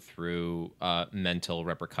characters go through mental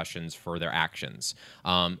repercussions for their actions?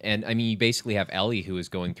 And I mean, you basically have Ellie, who is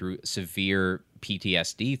going through severe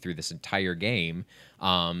PTSD through this entire game.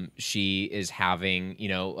 She is having,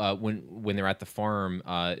 when they're at the farm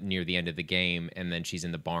near the end of the game, and then she's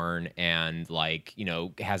in the barn and like,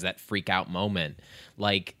 has that freak out moment.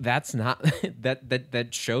 Like that's not that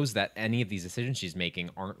shows that any of these decisions she's making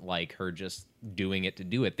aren't like her just doing it to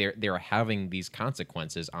do it. They're having these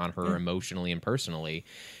consequences on her emotionally and personally.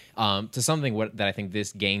 To something that I think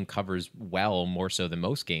this game covers well, more so than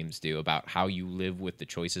most games do, about how you live with the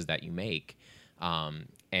choices that you make.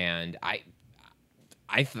 And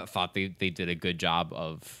I thought they did a good job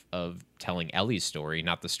of telling Ellie's story,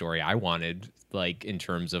 not the story I wanted, like in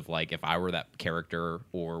terms of like if I were that character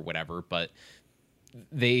or whatever. But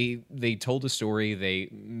they told a story, they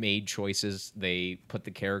made choices, they put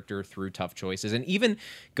the character through tough choices, and even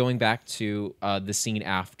going back to the scene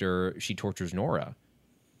after she tortures Nora.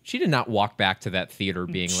 She did not walk back to that theater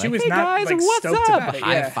being she like, was "Hey not, guys, like, what's stoked up?" about it,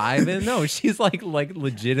 High yeah. five, and no, she's like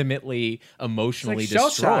legitimately emotionally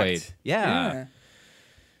destroyed. shell-shocked. Yeah.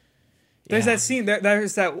 There's that scene.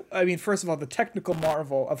 There's that. I mean, first of all, the technical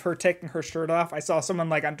marvel of her taking her shirt off. I saw someone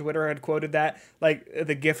like on Twitter had quoted that, like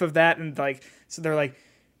the GIF of that, and like, so they're like,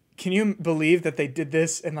 "Can you believe that they did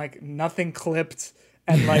this and like nothing clipped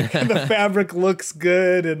and like the fabric looks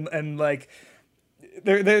good and like."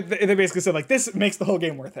 They basically said like this makes the whole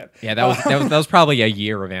game worth it. Yeah, that was probably a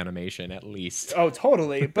year of animation at least. Oh,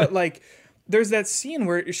 totally. But like, there's that scene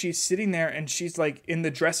where she's sitting there and she's like in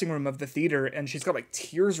the dressing room of the theater and she's got like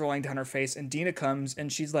tears rolling down her face, and Dina comes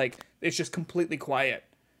and she's like, it's just completely quiet.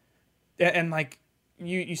 And like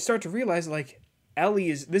you start to realize like Ellie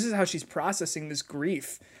is, this is how she's processing this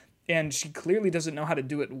grief, and she clearly doesn't know how to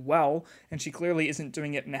do it well, and she clearly isn't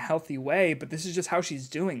doing it in a healthy way, but this is just how she's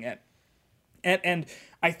doing it. And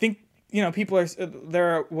I think, you know, people are,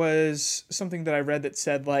 there was something that I read that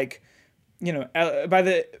said like, you know, by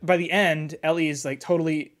the end, Ellie is like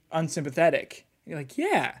totally unsympathetic. You're like,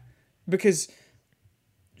 yeah, because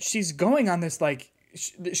she's going on this like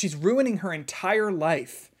she's ruining her entire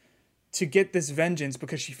life to get this vengeance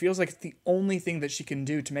because she feels like it's the only thing that she can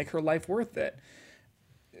do to make her life worth it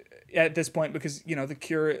at this point, because, you know, the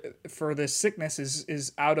cure for this sickness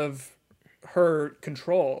is out of her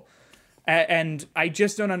control. And I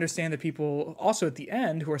just don't understand the people also at the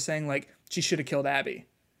end who are saying like she should have killed Abby.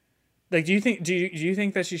 Like, do you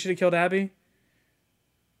think that she should have killed Abby?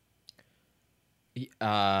 The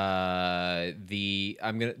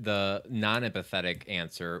non-empathetic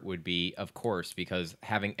answer would be, of course, because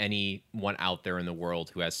having anyone out there in the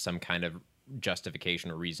world who has some kind of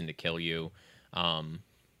justification or reason to kill you,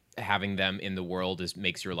 having them in the world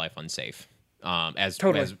makes your life unsafe. As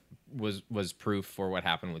was proof for what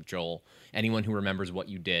happened with Joel. Anyone who remembers what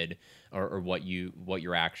you did or what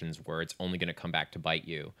your actions were, it's only going to come back to bite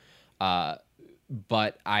you.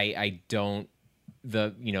 But I don't.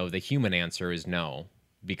 The human answer is no,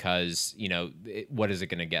 because what is it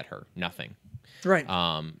going to get her? Nothing. Right.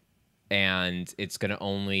 And it's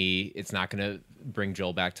not going to bring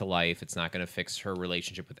Joel back to life. It's not going to fix her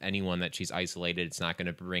relationship with anyone that she's isolated. It's not going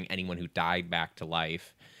to bring anyone who died back to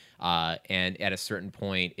life. And at a certain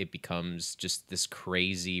point, it becomes just this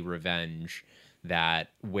crazy revenge that,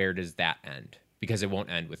 where does that end? Because it won't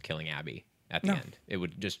end with killing Abby at the end. It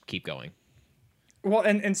would just keep going. Well,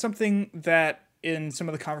 and something that in some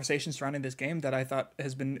of the conversations surrounding this game that I thought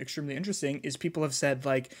has been extremely interesting is people have said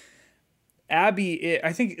like Abby,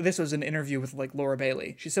 I think this was an interview with like Laura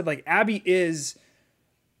Bailey. She said like Abby is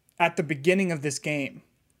at the beginning of this game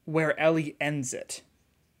where Ellie ends it.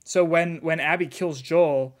 So when Abby kills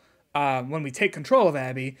Joel, when we take control of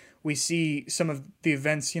Abby, we see some of the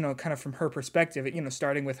events, kind of from her perspective,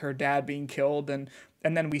 starting with her dad being killed, and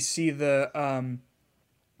then we see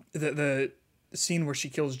the scene where she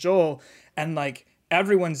kills Joel, and like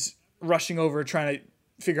everyone's rushing over trying to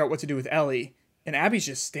figure out what to do with Ellie, and Abby's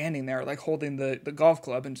just standing there like holding the golf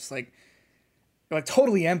club and just like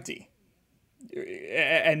totally empty.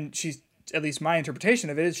 And she's, at least my interpretation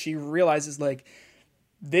of it is, she realizes like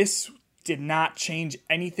this did not change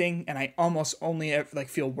anything, and I almost only like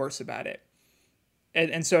feel worse about it.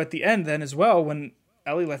 And so at the end then as well, when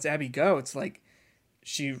Ellie lets Abby go, it's like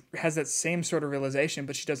she has that same sort of realization,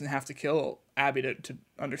 but she doesn't have to kill Abby to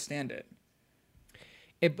understand it.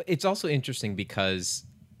 It's also interesting because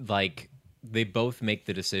like they both make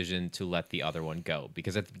the decision to let the other one go,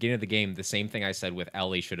 because at the beginning of the game, the same thing I said with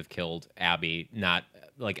Ellie should have killed Abby, not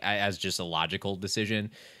like as just a logical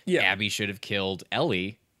decision. Yeah. Abby should have killed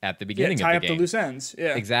Ellie at the beginning of the game. Tie up the loose ends.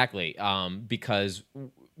 Yeah. Exactly. Because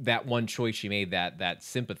that one choice she made, that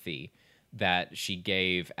sympathy that she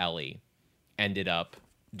gave Ellie, ended up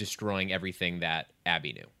destroying everything that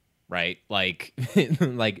Abby knew. Right? Like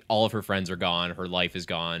like all of her friends are gone, her life is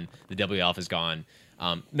gone, the WLF is gone.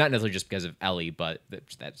 Not necessarily just because of Ellie, but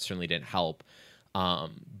that certainly didn't help.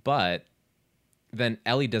 But then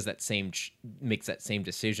Ellie does makes that same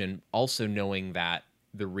decision, also knowing that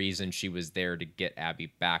the reason she was there to get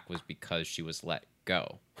Abby back was because she was let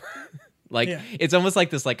go. It's almost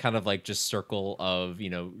like this, like kind of like just circle of,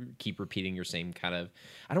 keep repeating your same kind of,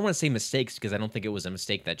 I don't want to say mistakes, because I don't think it was a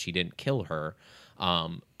mistake that she didn't kill her.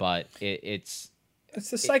 But it's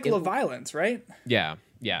the cycle of violence, right? Yeah.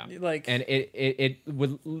 Yeah. And it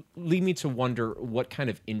would lead me to wonder what kind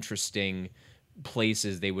of interesting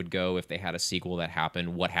places they would go if they had a sequel that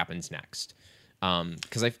happened. What happens next?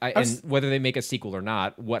 Because and whether they make a sequel or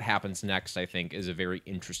not, what happens next, I think, is a very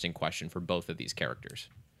interesting question for both of these characters.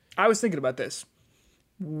 I was thinking about this.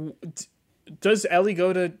 Does Ellie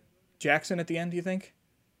go to Jackson at the end, do you think?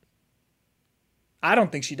 I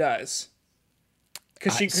don't think she does.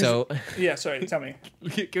 Yeah, sorry, tell me.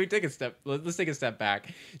 Can we take a step? Let's take a step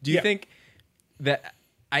back. Do you think that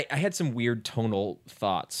I had some weird tonal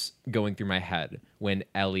thoughts going through my head when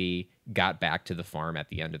Ellie got back to the farm at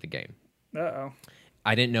the end of the game? Uh-oh.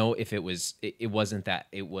 I didn't know if it wasn't that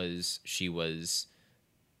she was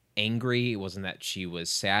angry. It wasn't that she was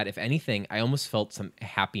sad. If anything, I almost felt some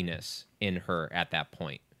happiness in her at that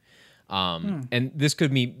point. And this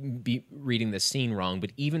could be reading the scene wrong,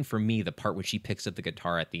 but even for me, the part when she picks up the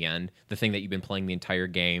guitar at the end, the thing that you've been playing the entire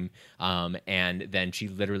game, and then she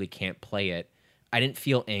literally can't play it, I didn't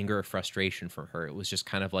feel anger or frustration from her. It was just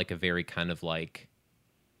kind of like a very kind of like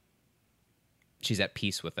she's at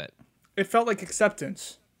peace with it. It felt like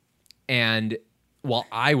acceptance. And while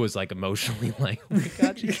I was like emotionally like, oh my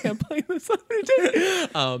God, she can't play this.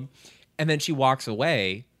 And then she walks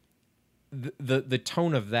away. The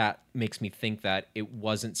tone of that makes me think that it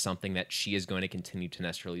wasn't something that she is going to continue to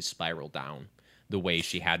necessarily spiral down the way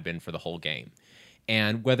she had been for the whole game.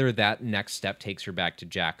 And whether that next step takes her back to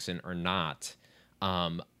Jackson or not,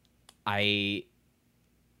 I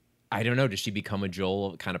don't know. Does she become a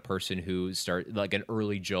Joel kind of person who like an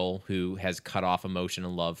early Joel who has cut off emotion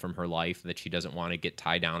and love from her life that she doesn't want to get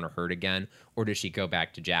tied down or hurt again? Or does she go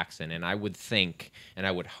back to Jackson? And I would think, and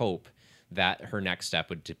I would hope that her next step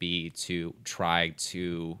would be to try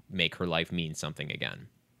to make her life mean something again.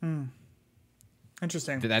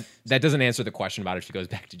 Interesting. That doesn't answer the question about if she goes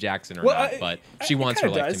back to Jackson or not, but she wants her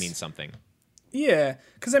life to mean something. Yeah,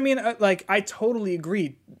 because I mean, like, I totally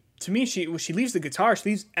agree. To me, she leaves the guitar,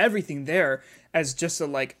 she leaves everything there as just a,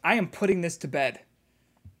 like, I am putting this to bed.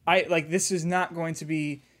 This is not going to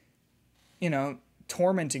be,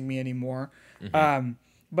 tormenting me anymore.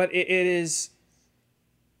 But it is,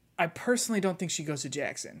 I personally don't think she goes to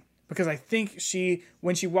Jackson. Because I think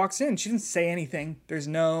when she walks in, she didn't say anything. There's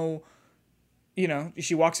no,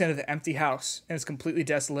 she walks into the empty house and it's completely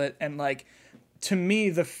desolate. And, like, to me,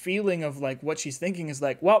 the feeling of, like, what she's thinking is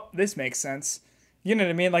like, well, this makes sense. You know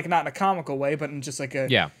what I mean? Like, not in a comical way, but in just like a...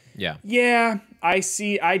 Yeah, I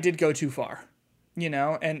see, I did go too far.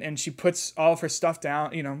 And she puts all of her stuff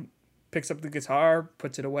down, picks up the guitar,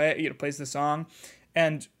 puts it away, plays the song.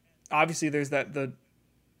 And obviously there's the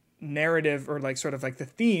narrative or, like, sort of like the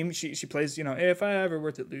theme. She plays, if I ever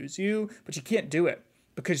were to lose you, but she can't do it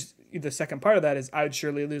because the second part of that is I would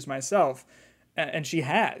surely lose myself. And she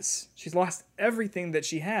has. She's lost everything that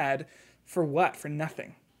she had for what? For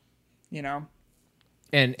nothing,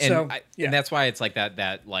 And that's why it's like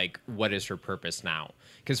that like, what is her purpose now?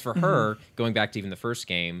 Because for her, going back to even the first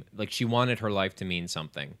game, like, she wanted her life to mean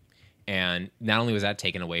something. And not only was that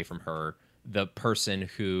taken away from her, the person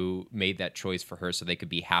who made that choice for her so they could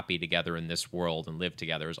be happy together in this world and live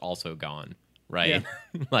together is also gone, right?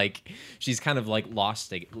 Yeah. Like, she's kind of like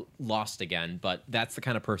lost again, but that's the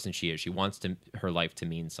kind of person she is. She wants her life to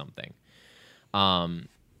mean something. And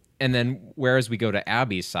then whereas we go to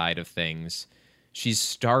Abby's side of things, she's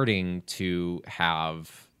starting to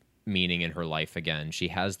have meaning in her life again. She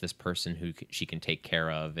has this person who she can take care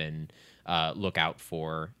of and look out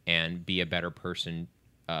for and be a better person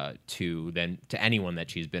to anyone that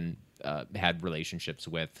she's been had relationships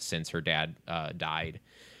with since her dad died.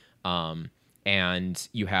 And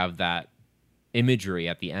you have that imagery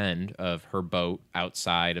at the end of her boat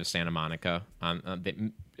outside of Santa Monica,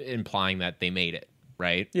 implying that they made it,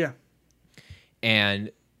 right? Yeah.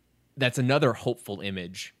 And that's another hopeful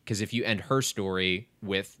image, because if you end her story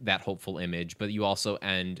with that hopeful image, but you also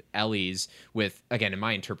end Ellie's with, again, in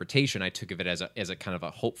my interpretation, I took of it as a kind of a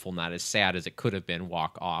hopeful, not as sad as it could have been,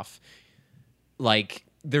 walk off. Like,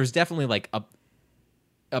 there's definitely like I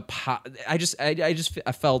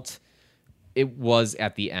felt it was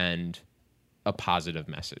at the end a positive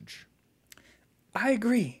message. I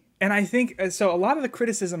agree. And I think, so a lot of the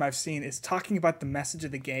criticism I've seen is talking about the message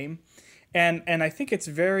of the game. And I think it's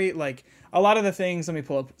very, like, a lot of the things, let me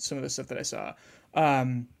pull up some of the stuff that I saw.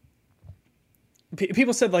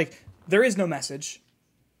 People said, like, there is no message,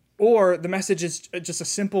 or the message is just a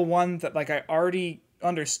simple one that, like, I already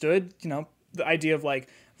understood, the idea of, like,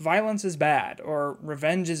 violence is bad or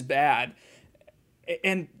revenge is bad.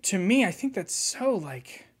 And to me, I think that's so,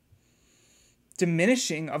 like,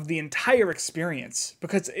 diminishing of the entire experience,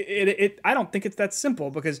 because I don't think it's that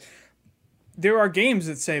simple, because there are games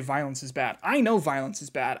that say violence is bad. I know violence is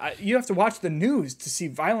bad. You have to watch the news to see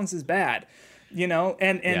violence is bad,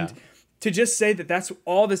 and to just say that that's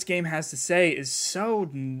all this game has to say is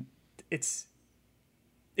so, it's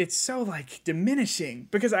so, like, diminishing,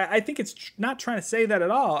 because I think it's not trying to say that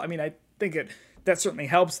at all. I mean, I think that certainly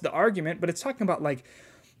helps the argument, but it's talking about, like,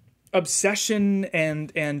 obsession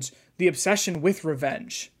and the obsession with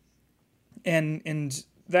revenge and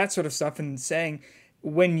that sort of stuff, and saying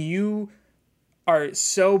when you are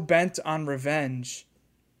so bent on revenge,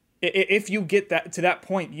 if you get that to that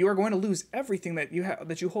point, you are going to lose everything that you have,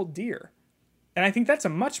 that you hold dear. And I think that's a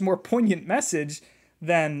much more poignant message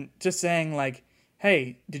than just saying, like,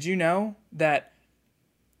 hey, did you know that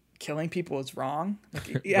killing people is wrong?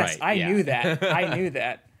 Like, yes, right, I knew that. I knew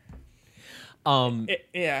that.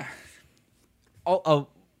 Yeah.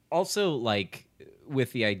 also, like,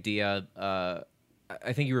 with the idea,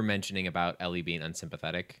 I think you were mentioning about Ellie being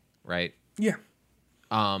unsympathetic, right? Yeah.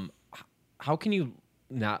 How can you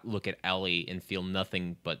not look at Ellie and feel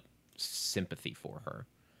nothing but sympathy for her?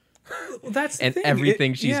 Well, that's the And thing.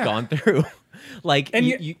 everything she's gone through. Like, And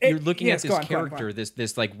you're looking yes, at go this on, go on, go character,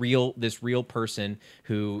 on. this real person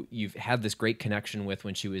who you've had this great connection with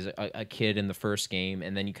when she was a kid in the first game,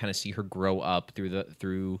 and then you kind of see her grow up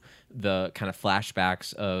through the kind of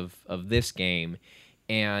flashbacks of this game,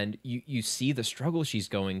 and you see the struggle she's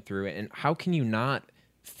going through, and how can you not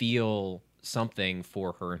feel something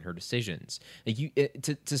for her and her decisions? Like,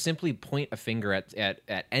 to simply point a finger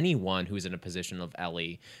at anyone who's in a position of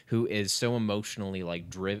Ellie, who is so emotionally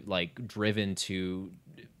driven to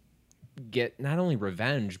get not only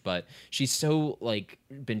revenge, but she's so like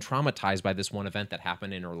been traumatized by this one event that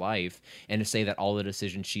happened in her life, and to say that all the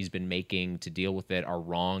decisions she's been making to deal with it are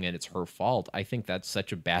wrong and it's her fault, I think that's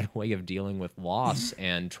such a bad way of dealing with loss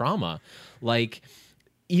and trauma. Like,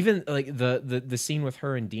 even like the scene with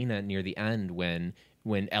her and Dina near the end, when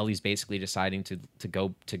Ellie's basically deciding to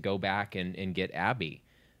go back and get Abby.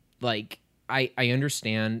 Like, I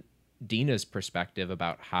understand Dina's perspective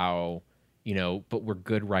about how, but we're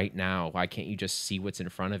good right now. Why can't you just see what's in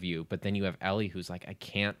front of you? But then you have Ellie, who's like, I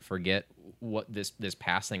can't forget what this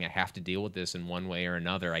passing. I have to deal with this in one way or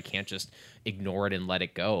another. I can't just ignore it and let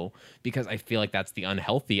it go, because I feel like that's the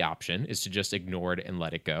unhealthy option, is to just ignore it and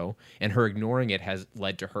let it go. And her ignoring it has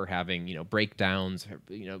led to her having, breakdowns,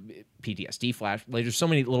 PTSD flash. Like, there's so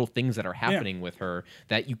many little things that are happening with her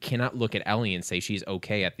that you cannot look at Ellie and say she's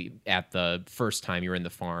okay at the first time you're in the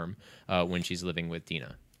farm when she's living with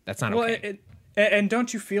Dina. That's not okay. And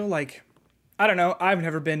don't you feel like, I don't know, I've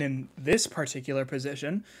never been in this particular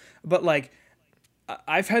position, but like,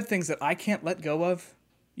 I've had things that I can't let go of,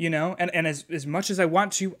 and as much as I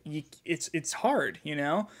want to, it's hard,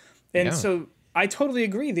 And so I totally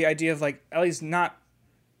agree. The idea of like, Ellie's not,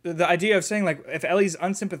 the idea of saying like, if Ellie's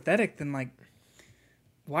unsympathetic, then like,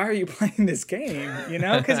 why are you playing this game?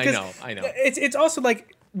 Because I know. It's also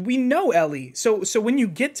like, we know Ellie. So when you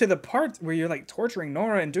get to the part where you're like torturing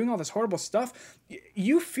Nora and doing all this horrible stuff,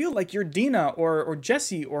 you feel like you're Dina or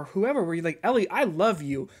Jesse or whoever, where you're like, Ellie, I love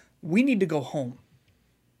you. We need to go home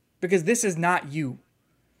because this is not you,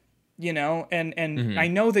 and mm-hmm. I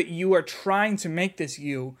know that you are trying to make this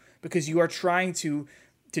you because you are trying to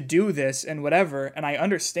do this and whatever. And I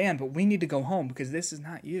understand, but we need to go home because this is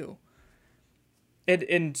not you.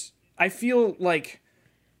 And I feel like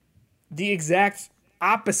the exact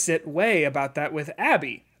opposite way about that with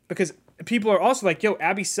Abby, because people are also like, yo,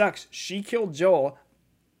 Abby sucks. She killed Joel.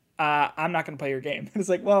 I'm not going to play your game. It's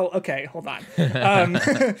like, well, okay, hold on.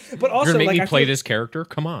 But also, you're making me play this character?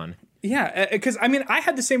 Come on. Yeah, because I mean, I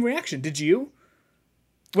had the same reaction. Did you?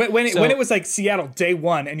 When it was like Seattle day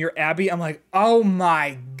one and you're Abby, I'm like, oh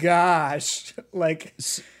my gosh, like.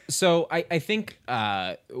 So I think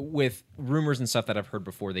with rumors and stuff that I've heard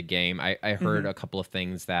before the game, I heard a couple of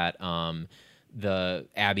things that the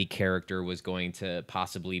Abby character was going to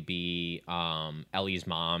possibly be Ellie's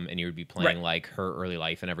mom, and you would be playing like her early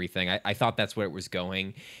life and everything. I thought that's where it was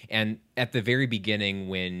going. And at the very beginning,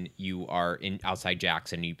 when you are outside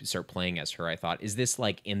Jackson, you start playing as her, I thought, is this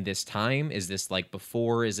like in this time? Is this like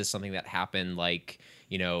before? Is this something that happened like,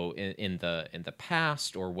 in the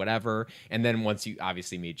past or whatever? And then once you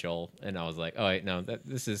obviously meet Joel, and I was like, oh wait, no,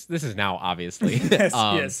 this is now obviously.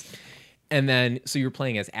 Yes. And then, so you're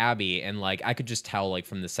playing as Abby, and like I could just tell, like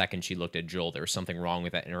from the second she looked at Joel, there was something wrong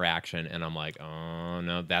with that interaction, and I'm like, oh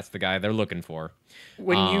no, that's the guy they're looking for.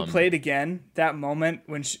 When you played again, that moment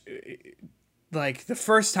when, like the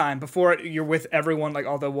first time before you're with everyone, like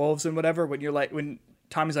all the wolves and whatever, when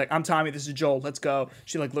Tommy's like, I'm Tommy, this is Joel, let's go.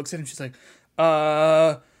 She like looks at him, she's like,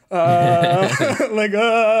 sorry,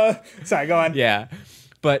 go on. Yeah.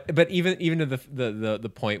 But even to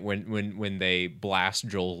the point when they blast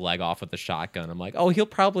Joel's leg off with the shotgun, I'm like, oh, he'll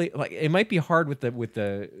probably, like, it might be hard with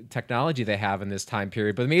the technology they have in this time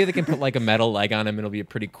period, but maybe they can put like a metal leg on him and it'll be a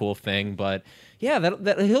pretty cool thing. But yeah,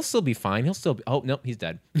 that he'll still be fine. He'll still be, oh no, he's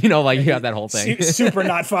dead. You have that whole thing. Super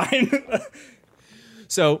not fine.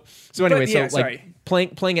 So anyway, yeah, so like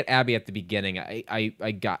playing at Abby at the beginning,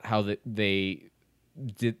 I got how they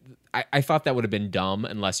did. I thought that would have been dumb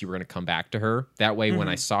unless you were going to come back to her. That way, when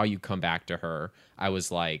I saw you come back to her, I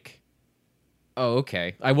was like, "Oh,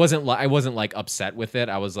 okay." I wasn't like upset with it.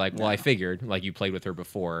 I was like, "Well, I figured like you played with her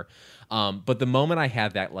before." But the moment I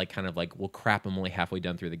had that like kind of like, "Well, crap, I'm only halfway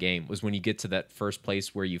done through the game," was when you get to that first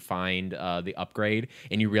place where you find the upgrade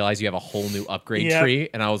and you realize you have a whole new upgrade tree,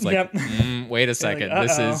 and I was like, "Wait a second, like,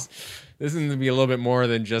 this is going to be a little bit more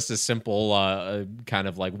than just a simple kind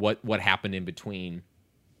of like what happened in between."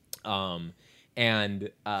 I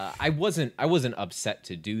wasn't upset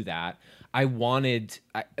to do that.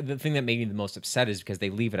 The thing that made me the most upset is because they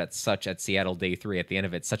leave it at Seattle Day 3 at the end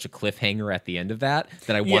of it, such a cliffhanger at the end of that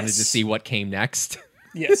I wanted to see what came next.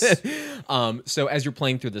 Yes. So as you're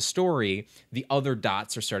playing through the story, the other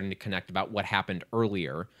dots are starting to connect about what happened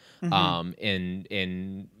earlier.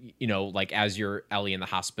 In like as you're Ellie in the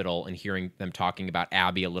hospital and hearing them talking about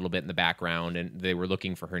Abby a little bit in the background, and they were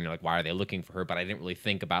looking for her, and you're like, why are they looking for her? But I didn't really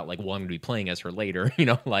think about like, well, I'm gonna be playing as her later,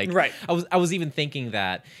 Right. I was even thinking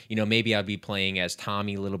that, maybe I'd be playing as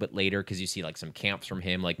Tommy a little bit later, because you see like some camps from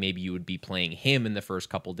him, like maybe you would be playing him in the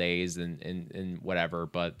first couple days and whatever,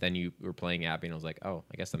 but then you were playing Abby, and I was like, oh,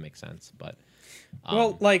 I guess that makes sense. But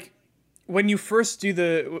well, like when you first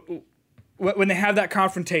do when they have that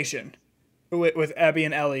confrontation with Abby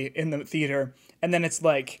and Ellie in the theater, and then it's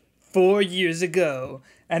like 4 years ago,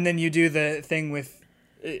 and then you do the thing with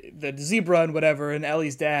the zebra and whatever, and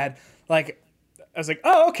Ellie's dad, like, I was like,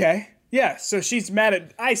 oh, okay, yeah, so she's mad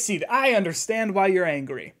at, I understand why you're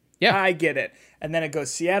angry. Yeah, I get it. And then it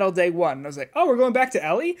goes Seattle Day 1. And I was like, oh, we're going back to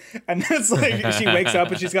Ellie? And then it's like, she wakes up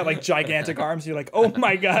and she's got like gigantic arms. You're like, oh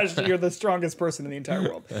my gosh, you're the strongest person in the entire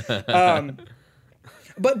world.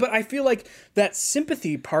 But I feel like that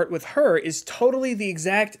sympathy part with her is totally the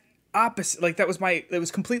exact opposite. Like it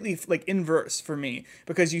was completely like inverse for me,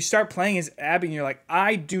 because you start playing as Abby and you're like,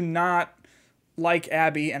 I do not like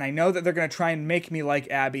Abby, and I know that they're going to try and make me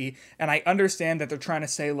like Abby, and I understand that they're trying to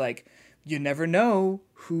say like, you never know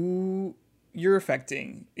who you're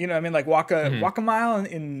affecting. You know what I mean? Like walk a mile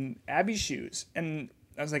in Abby's shoes. And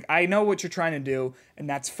I was like, I know what you're trying to do, and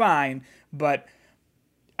that's fine, but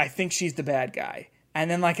I think she's the bad guy. And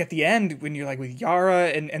then like at the end, when you're like with Yara,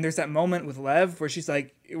 and there's that moment with Lev where she's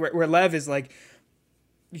like, where Lev is like,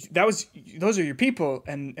 those are your people,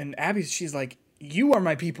 and Abby, she's like, you are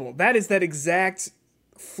my people. That is that exact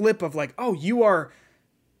flip of like, oh, you are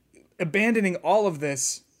abandoning all of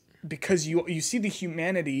this because you see the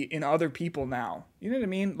humanity in other people now. You know what I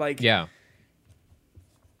mean? Like, yeah.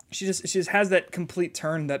 She just has that complete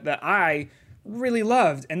turn that I really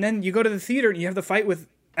loved. And then you go to the theater and you have the fight with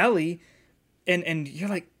Ellie, and you're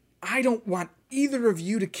like, I don't want either of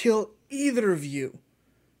you to kill either of you.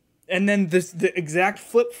 And then the exact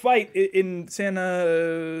flip fight in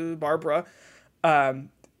Santa Barbara.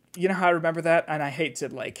 You know how I remember that? And I hate to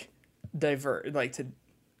like divert, like to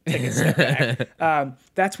take a step back.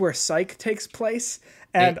 That's where Psych takes place.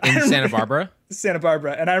 And in Santa Barbara? Santa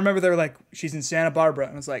Barbara. And I remember they were like, she's in Santa Barbara.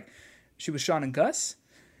 And I was like, she was Sean and Gus?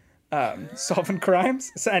 Solving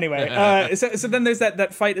crimes? So anyway, so then there's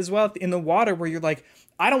that fight as well in the water where you're like,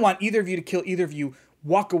 I don't want either of you to kill either of you.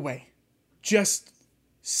 Walk away. Just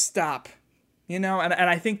stop. You know? And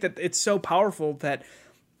I think that it's so powerful that,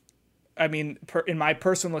 I mean, in my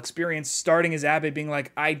personal experience, starting as Abby being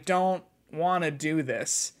like, I don't want to do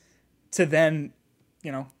this, to then,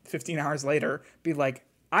 15 hours later be like,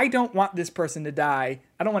 I don't want this person to die.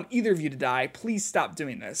 I don't want either of you to die. Please stop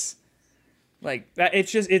doing this. Like that,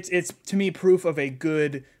 it's to me proof of a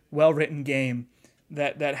good, well-written game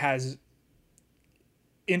that has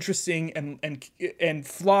interesting and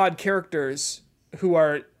flawed characters who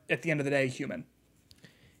are at the end of the day human.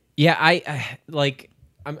 Yeah,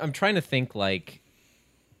 I'm trying to think, like,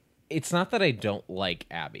 it's not that I don't like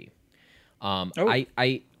Abby. I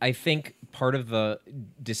think part of the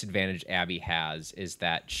disadvantage Abby has is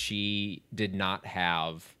that she did not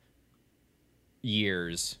have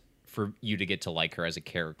years for you to get to like her as a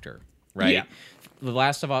character, right? Yeah. The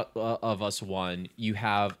Last of Us 1, you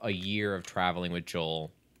have a year of traveling with Joel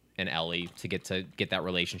and Ellie to get that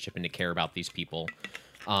relationship and to care about these people.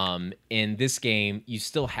 In this game, you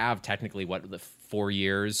still have technically the 4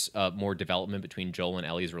 years more development between Joel and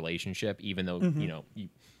Ellie's relationship, even though you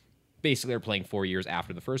basically are playing 4 years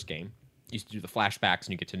after the first game. You used to do the flashbacks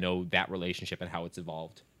and you get to know that relationship and how it's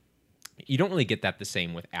evolved. You don't really get that the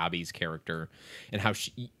same with Abby's character and how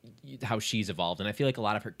she's evolved. And I feel like a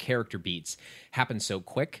lot of her character beats happen so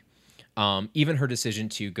quick. Even her decision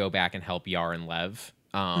to go back and help Yar and Lev.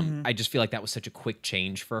 I just feel like that was such a quick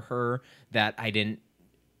change for her that I didn't,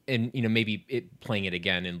 and maybe playing it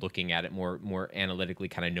again and looking at it more analytically,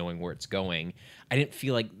 kind of knowing where it's going, I didn't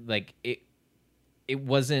feel like it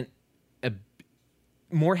wasn't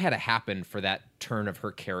more had to happen for that turn of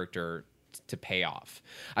her character to pay off.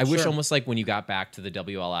 I wish almost like when you got back to the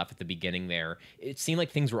WLF at the beginning there, it seemed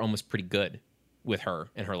like things were almost pretty good with her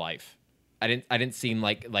and her life. I didn't seem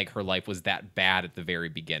like her life was that bad at the very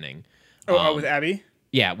beginning. With Abby?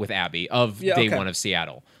 Yeah, with Abby day one of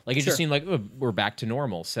Seattle. Like it just seemed like we're back to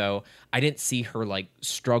normal. So I didn't see her like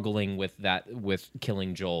struggling with that, with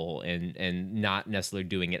killing Joel and not necessarily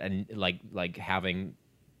doing it and like having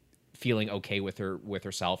feeling okay with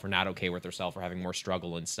herself or not okay with herself or having more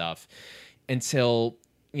struggle and stuff until,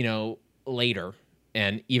 later.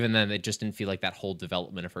 And even then, it just didn't feel like that whole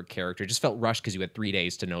development of her character. It just felt rushed because you had 3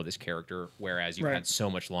 days to know this character, whereas you had so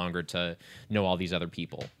much longer to know all these other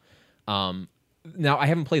people. Now, I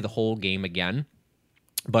haven't played the whole game again,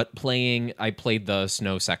 but I played the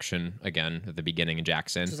snow section again at the beginning in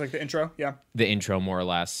Jackson. Just like the intro, yeah. The intro, more or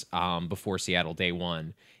less, before Seattle Day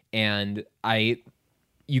 1. And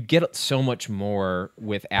you get so much more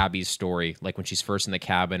with Abby's story, like when she's first in the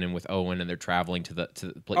cabin and with Owen and they're traveling to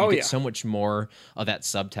you get so much more of that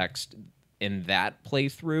subtext in that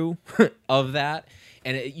playthrough of that.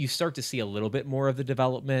 And you start to see a little bit more of the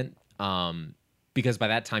development, because by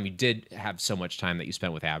that time you did have so much time that you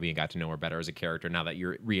spent with Abby and got to know her better as a character now that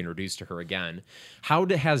you're reintroduced to her again. How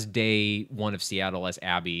has Day 1 of Seattle as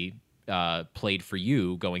Abby played for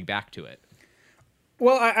you going back to it?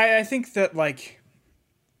 Well, I think that, like,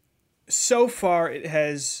 so far it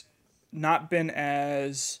has not been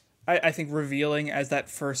as, I think, revealing as that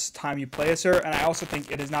first time you play as her. And I also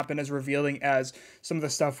think it has not been as revealing as some of the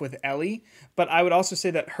stuff with Ellie. But I would also say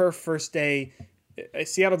that her first day,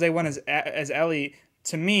 Seattle Day 1 as Ellie,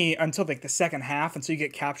 to me, until like the second half, until you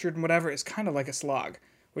get captured and whatever, is kind of like a slog.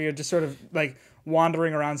 Where you're just sort of like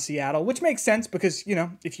wandering around Seattle, which makes sense because,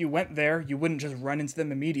 if you went there, you wouldn't just run into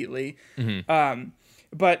them immediately. Mm-hmm.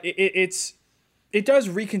 But it does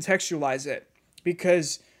recontextualize it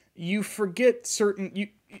because you forget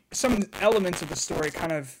some elements of the story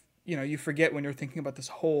kind of, you forget when you're thinking about this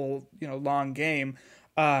whole, long game.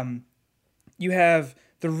 You have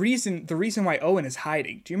the reason why Owen is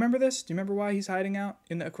hiding. Do you remember this? Do you remember why he's hiding out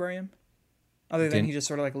in the aquarium? Other than he just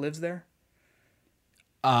sort of like lives there?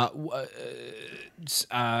 It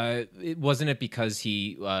wasn't it because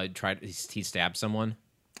he he stabbed someone?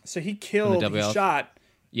 So he shot.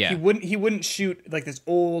 Yeah. He wouldn't shoot like this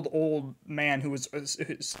old man who was a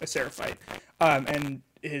Seraphite. And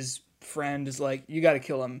his friend is like, you got to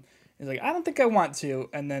kill him. He's like, I don't think I want to.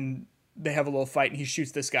 And then they have a little fight and he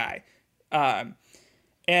shoots this guy.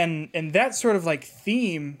 And that sort of like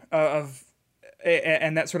theme of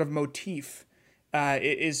and that sort of motif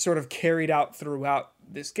is sort of carried out throughout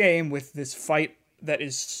this game with this fight that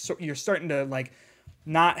is you're starting to like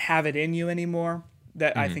not have it in you anymore.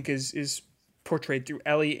 That I think is portrayed through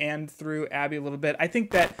Ellie and through Abby a little bit. I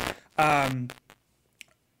think that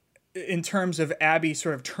in terms of Abby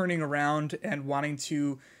sort of turning around and wanting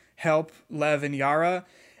to help Lev and Yara,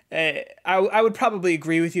 I would probably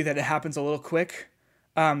agree with you that it happens a little quick.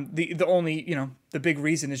 The only, the big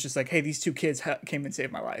reason is just like, hey, these two kids came and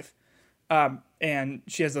saved my life. And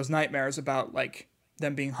she has those nightmares about like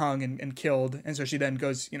them being hung and killed. And so she then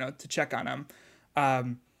goes, to check on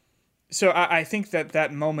them. So I think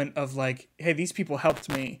that moment of like, hey, these people helped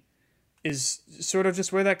me is sort of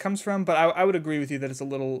just where that comes from. But I would agree with you that it's a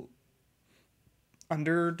little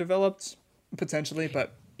underdeveloped potentially,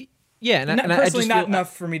 but yeah, and personally I just not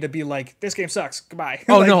enough for me to be like, this game sucks. Goodbye.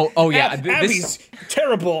 Oh, like, no. Oh, yeah. Abby's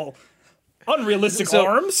terrible, unrealistic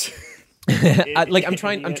arms. I'm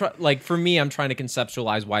trying for me, I'm trying to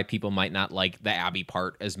conceptualize why people might not like the Abby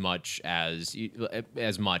part as much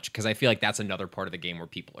because I feel like that's another part of the game where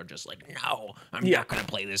people are just like, no, I'm not going to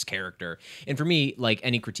play this character. And for me, like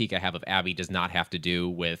any critique I have of Abby does not have to do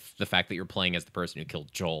with the fact that you're playing as the person who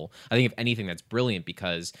killed Joel. I think if anything, that's brilliant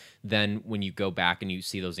because then when you go back and you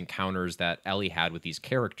see those encounters that Ellie had with these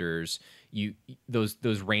characters,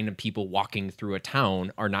 those random people walking through a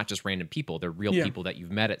town are not just random people. They're real people that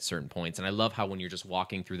you've met at certain points. And I love how when you're just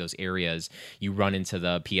walking through those areas, you run into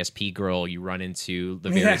the PSP girl, you run into the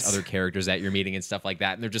various other characters that you're meeting and stuff like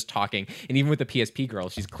that. And they're just talking. And even with the PSP girl,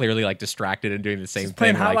 she's clearly like distracted and doing the same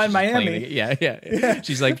thing. Playing Hotline Miami. Yeah.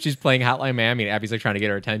 She's playing Hotline Miami and Abby's like trying to get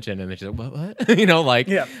her attention. And then she's like, what?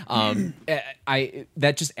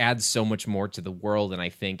 That just adds so much more to the world. And I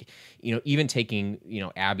think, even taking,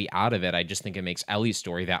 Abby out of it, I just think it makes Ellie's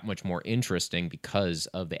story that much more interesting because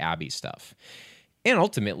of the Abby stuff. And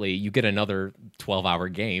ultimately, you get another 12-hour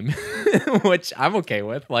game, which I'm okay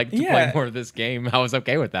with. Like, to play more of this game, I was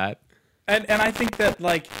okay with that. And I think that,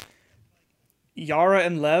 like, Yara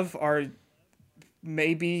and Lev are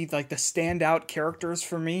maybe, like, the standout characters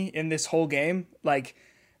for me in this whole game. Like,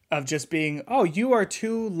 of just being, oh, you are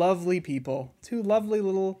two lovely people. Two lovely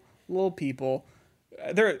little people.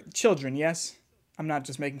 They're children, yes? I'm not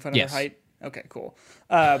just making fun of their height. Okay, cool.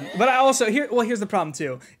 But I also here's the problem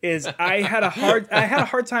too. Is I had a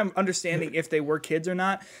hard time understanding if they were kids or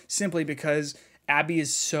not, simply because Abby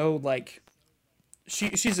is so like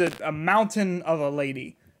she's a mountain of a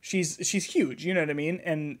lady. She's huge, you know what I mean?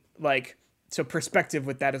 And like so perspective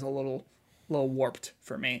with that is a little warped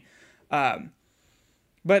for me.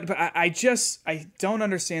 But I don't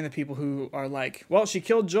understand the people who are like, well, she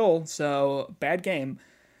killed Joel, so bad game.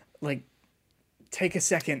 Like, take a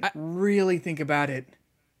second, really think about it.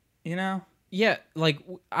 You know? Yeah, like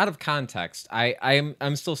out of context,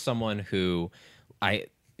 I'm still someone who I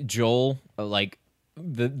Joel like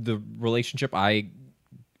the relationship I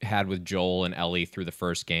had with Joel and Ellie through the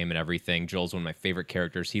first game and everything. Joel's one of my favorite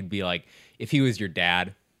characters. He'd be like, if he was your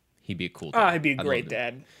dad, he'd be a cool dad. Oh, he'd be a I'd great love him.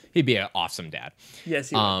 dad. He'd be an awesome dad. Yes,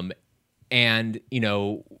 he would. And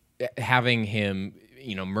having him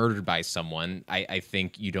murdered by someone, I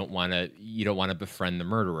think you don't want to befriend the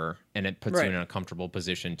murderer, and it puts you in an uncomfortable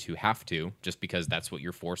position to have to, just because that's what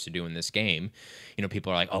you're forced to do in this game.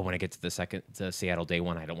 People are like, oh, when I get to Seattle day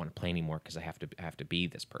one, I don't want to play anymore because I have to be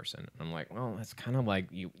this person. And I'm like, well, that's kind of like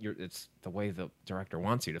it's the way the director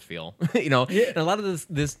wants you to feel. Yeah. And a lot of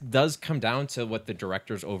this does come down to what the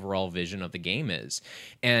director's overall vision of the game is.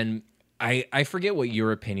 And I forget what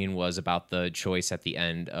your opinion was about the choice at the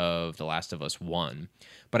end of The Last of Us 1,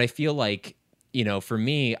 but I feel like, for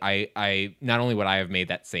me, I not only would I have made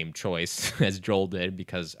that same choice as Joel did,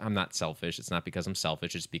 because I'm not selfish. It's not because I'm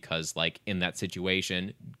selfish. It's because, like, in that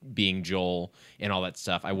situation, being Joel and all that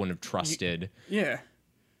stuff, I wouldn't have trusted. Yeah.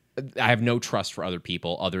 I have no trust for other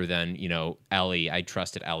people other than, Ellie. I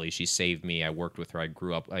trusted Ellie. She saved me. I worked with her. I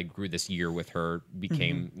grew this year with her,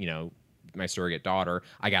 became, my surrogate daughter.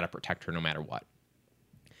 I got to protect her no matter what.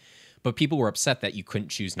 But people were upset that you couldn't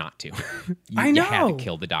choose not to. I know. You had to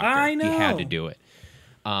kill the doctor. I know. You had to do it.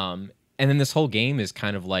 And then this whole game is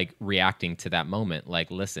kind of like reacting to that moment. Like,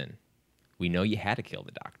 listen, we know you had to kill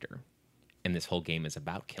the doctor, and this whole game is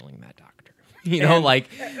about killing that doctor.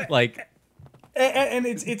 And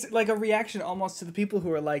it's like a reaction almost to the people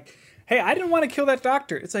who are like, hey, I didn't want to kill that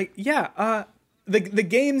doctor. It's like, yeah, the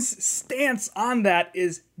game's stance on that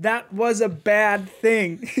was a bad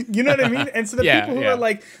thing. You know what I mean? And so the people who are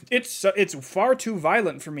like, it's far too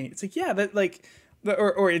violent for me. It's like, yeah, that like,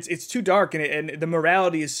 or it's too dark and the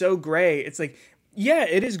morality is so gray. It's like, yeah,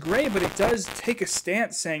 it is gray, but it does take a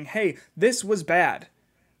stance saying, hey, this was bad.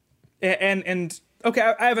 And okay,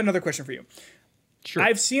 I have another question for you. Sure.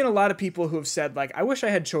 I've seen a lot of people who have said, like, I wish I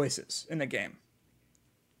had choices in the game.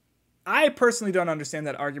 I personally don't understand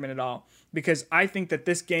that argument at all, because I think that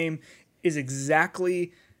this game is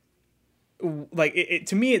exactly like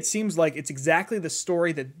to me. It seems like it's exactly the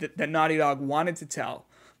story that Naughty Dog wanted to tell,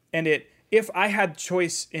 and if I had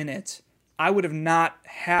choice in it, I would have not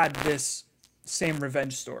had this same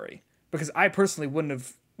revenge story, because I personally wouldn't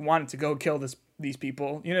have wanted to go kill these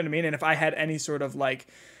people. You know what I mean? And if I had any sort of like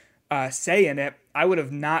say in it, I would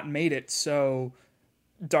have not made it so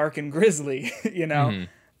dark and grisly. Mm-hmm.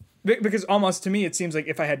 Because almost to me, it seems like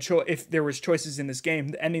if there was choices in this game,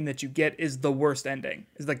 the ending that you get is the worst ending.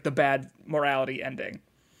 Is like the bad morality ending.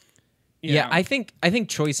 You know? I think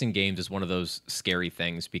choice in games is one of those scary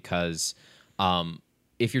things, because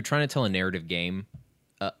if you're trying to tell a narrative game,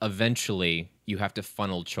 eventually you have to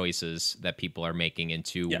funnel choices that people are making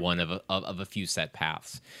into one of a few set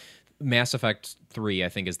paths. Mass Effect 3, I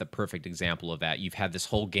think, is the perfect example of that. You've had this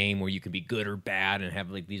whole game where you can be good or bad and have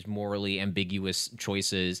like these morally ambiguous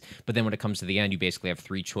choices, but then when it comes to the end, you basically have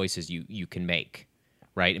three choices you can make,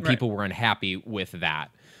 right? And people were unhappy with that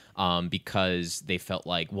because they felt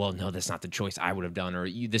like, well, no, that's not the choice I would have done, or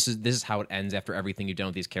this is how it ends after everything you've done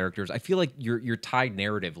with these characters. I feel like you're tied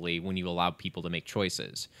narratively when you allow people to make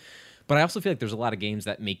choices. But I also feel like there's a lot of games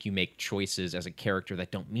that make you make choices as a character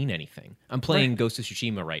that don't mean anything. I'm playing Ghost of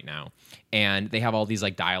Tsushima right now, and they have all these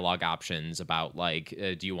like dialogue options about like,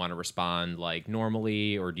 do you want to respond like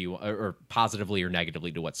normally, or do you or positively or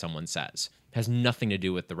negatively to what someone says? It has nothing to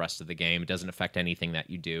do with the rest of the game. It doesn't affect anything that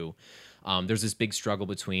you do. There's this big struggle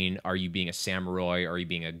between, are you being a samurai or are you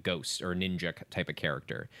being a ghost or a ninja type of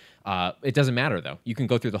character? It doesn't matter though. You can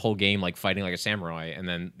go through the whole game like fighting like a samurai, and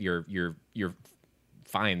then you're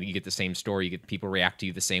fine. You get the same story. You get people react to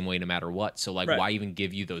you the same way no matter what. So like, why even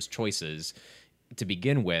give you those choices to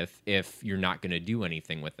begin with if you're not going to do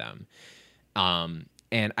anything with them?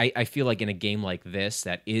 And I feel like in a game like this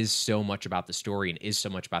that is so much about the story and is so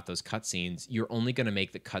much about those cutscenes, you're only going to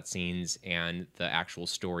make the cutscenes and the actual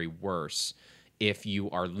story worse if you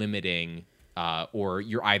are limiting or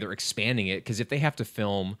you're either expanding it. Because if they have to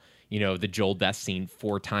film, the Joel death scene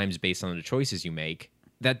 4 times based on the choices you make,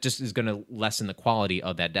 that just is going to lessen the quality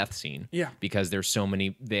of that death scene. Yeah. Because there's so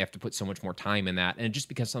many, they have to put so much more time in that. And it just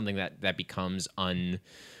becomes something that becomes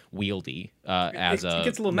unwieldy as it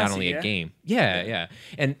gets a little not messy, only a game. Yeah.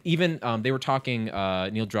 And even they were talking,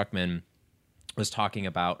 Neil Druckmann was talking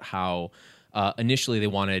about how initially they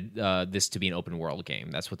wanted this to be an open world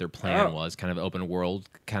game. That's what their plan was, kind of open world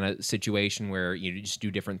kind of situation where you just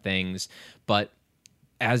do different things. But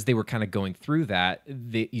as they were kind of going through that,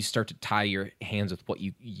 you start to tie your hands with what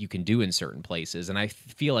you can do in certain places. And I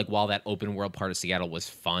feel like while that open world part of Seattle was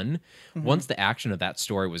fun, once the action of that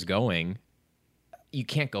story was going, you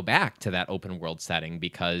can't go back to that open world setting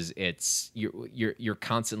because you're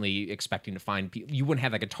constantly expecting to find people. You wouldn't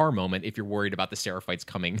have that guitar moment if you're worried about the Seraphites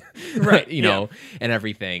coming, Right? And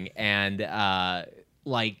everything. And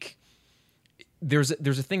like there's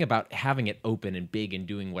a thing about having it open and big and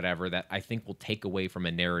doing whatever that I think will take away from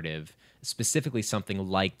a narrative, specifically something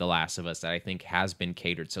like The Last of Us that I think has been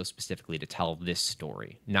catered so specifically to tell this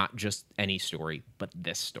story, not just any story, but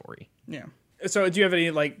this story. Yeah. So do you have any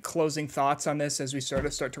like closing thoughts on this as we sort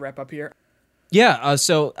of start to wrap up here? Yeah,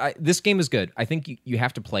 this game is good. I think you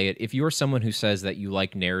have to play it. If you're someone who says that you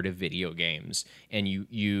like narrative video games and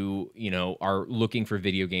you are looking for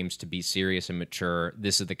video games to be serious and mature,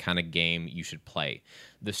 this is the kind of game you should play.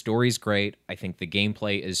 The story's great. I think the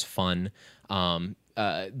gameplay is fun.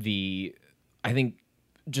 I think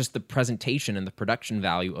just the presentation and the production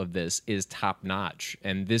value of this is top notch.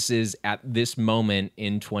 And this is, at this moment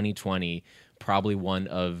in 2020, probably one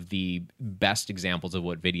of the best examples of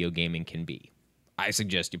what video gaming can be. I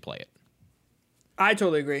suggest you play it. I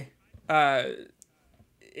totally agree.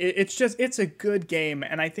 It's a good game,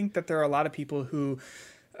 and I think that there are a lot of people who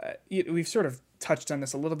we've sort of touched on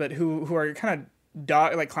this a little bit who are kind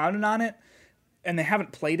of clowning on it, and they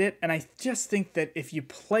haven't played it. And I just think that if you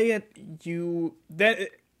play it,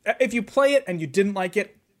 if you play it and you didn't like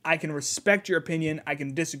it, I can respect your opinion. I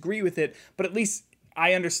can disagree with it, but at least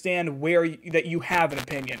I understand that you have an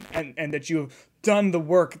opinion and that you've done the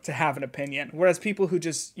work to have an opinion. Whereas people who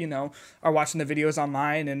just, are watching the videos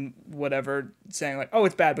online and whatever, saying like, oh,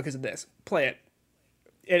 it's bad because of this, play it.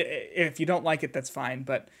 If you don't like it, that's fine.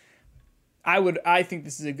 But I think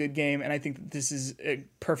this is a good game, and I think that this is a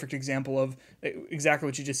perfect example of exactly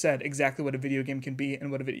what you just said, exactly what a video game can be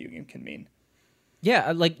and what a video game can mean.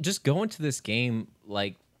 Yeah, like just go into this game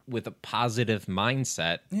like with a positive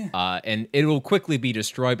mindset, and it will quickly be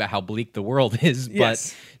destroyed by how bleak the world is.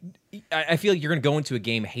 Yes. But I feel like you're going to go into a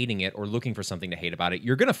game hating it or looking for something to hate about it.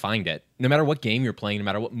 You're going to find it. No matter what game you're playing, no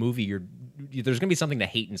matter what movie there's going to be something to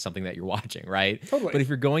hate in something that you're watching, right? Totally. But if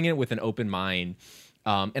you're going in with an open mind,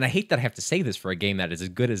 and I hate that I have to say this for a game that is as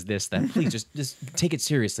good as this, that please just take it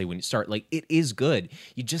seriously when you start. Like, it is good.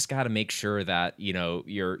 You just got to make sure that,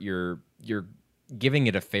 you're giving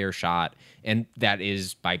it a fair shot, and that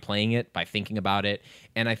is by playing it, by thinking about it.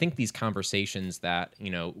 And I think these conversations that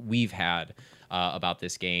we've had about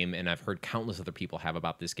this game, and I've heard countless other people have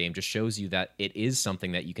about this game, just shows you that it is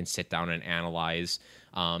something that you can sit down and analyze,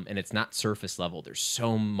 and it's not surface level. There's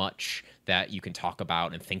so much that you can talk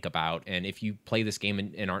about and think about, and if you play this game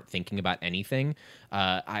and aren't thinking about anything,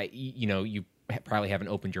 you probably haven't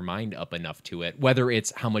opened your mind up enough to it, whether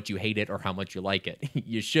it's how much you hate it or how much you like it.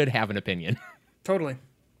 You should have an opinion. Totally.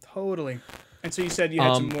 And so you said you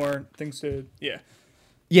had some more things to,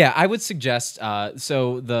 Yeah, I would suggest.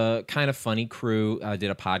 So the Kind of Funny crew did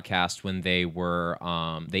a podcast when they were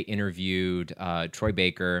they interviewed Troy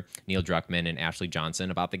Baker, Neil Druckmann, and Ashley Johnson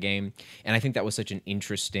about the game, and I think that was such an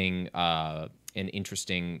interesting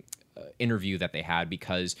interview that they had,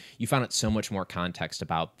 because you found out so much more context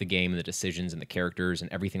about the game and the decisions and the characters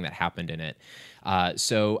and everything that happened in it.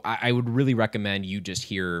 So I would really recommend you just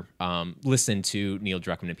listen to Neil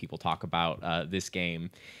Druckmann and people talk about this game.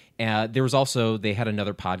 There was also, they had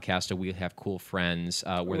another podcast, We Have Cool Friends,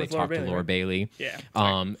 where they talked to Laura Bailey. Yeah.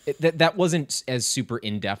 That wasn't as super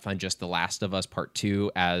in-depth on just The Last of Us Part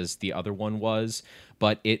 2 as the other one was,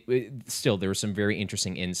 but it still, there was some very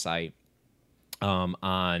interesting insight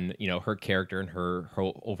on her character and her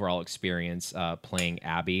overall experience playing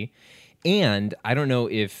Abby. And I don't know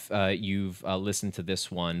if you've listened to this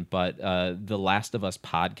one, but the Last of Us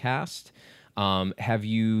podcast, have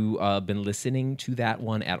you been listening to that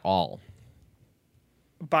one at all?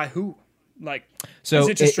 By who? Like, so is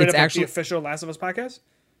it just straight up actually the official Last of Us podcast?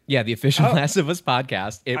 Yeah, the official Last of Us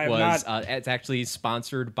podcast. It's actually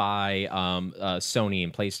sponsored by Sony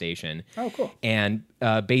and PlayStation. Oh, cool. And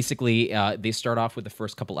basically, they start off with the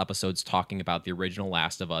first couple episodes talking about the original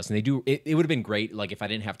Last of Us, and they do. It would have been great, like if I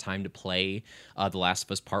didn't have time to play the Last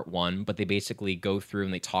of Us Part 1, but they basically go through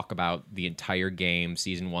and they talk about the entire game,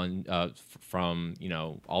 season 1, from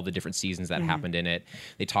all the different seasons that happened in it.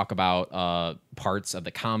 They talk about parts of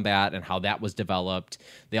the combat and how that was developed.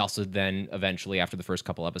 They also then eventually, after the first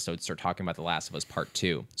couple episodes, start talking about The Last of Us Part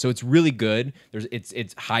 2. So it's really good.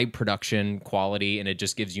 It's high production quality, and it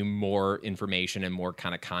just gives you more information and more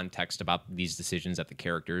kind of context about these decisions that the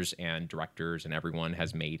characters and directors and everyone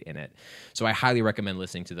has made in it. So I highly recommend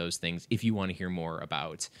listening to those things if you want to hear more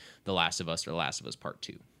about The Last of Us or The Last of Us Part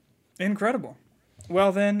 2. Incredible.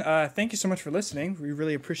 Well then, thank you so much for listening. We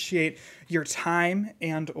really appreciate your time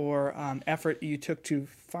and or effort you took to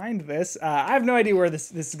find this. I have no idea where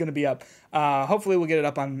this is going to be up. Hopefully we'll get it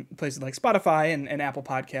up on places like Spotify and Apple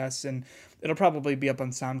Podcasts, and it'll probably be up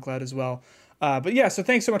on SoundCloud as well. But yeah, so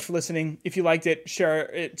thanks so much for listening. If you liked it, share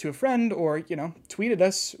it to a friend or, tweet at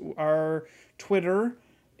us. Our Twitter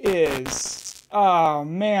is... Oh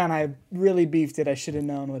man, I really beefed it. I should have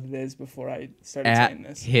known what it is before I started saying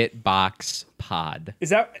this. Hitbox Pod.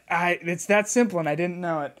 Is that it's that simple and I didn't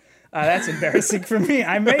know it. That's embarrassing for me.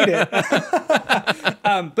 I made it.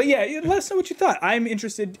 But yeah, let us know what you thought. I'm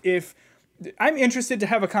interested to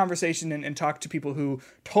have a conversation and talk to people who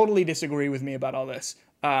totally disagree with me about all this.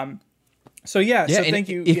 So thank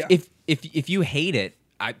you. If you hate it,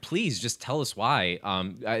 please just tell us why.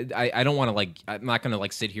 I don't want to I'm not going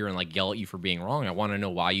to sit here and yell at you for being wrong. I want to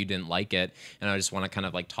know why you didn't like it. And I just want to kind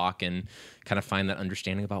of talk and kind of find that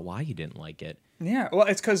understanding about why you didn't like it. Yeah. Well,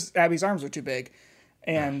 it's because Abby's arms are too big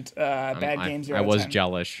and bad games. I was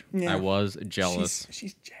jealous. Yeah. I was jealous.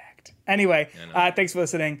 She's jacked. Anyway, thanks for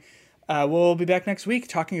listening. We'll be back next week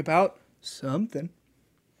talking about something.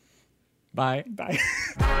 Bye.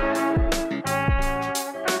 Bye.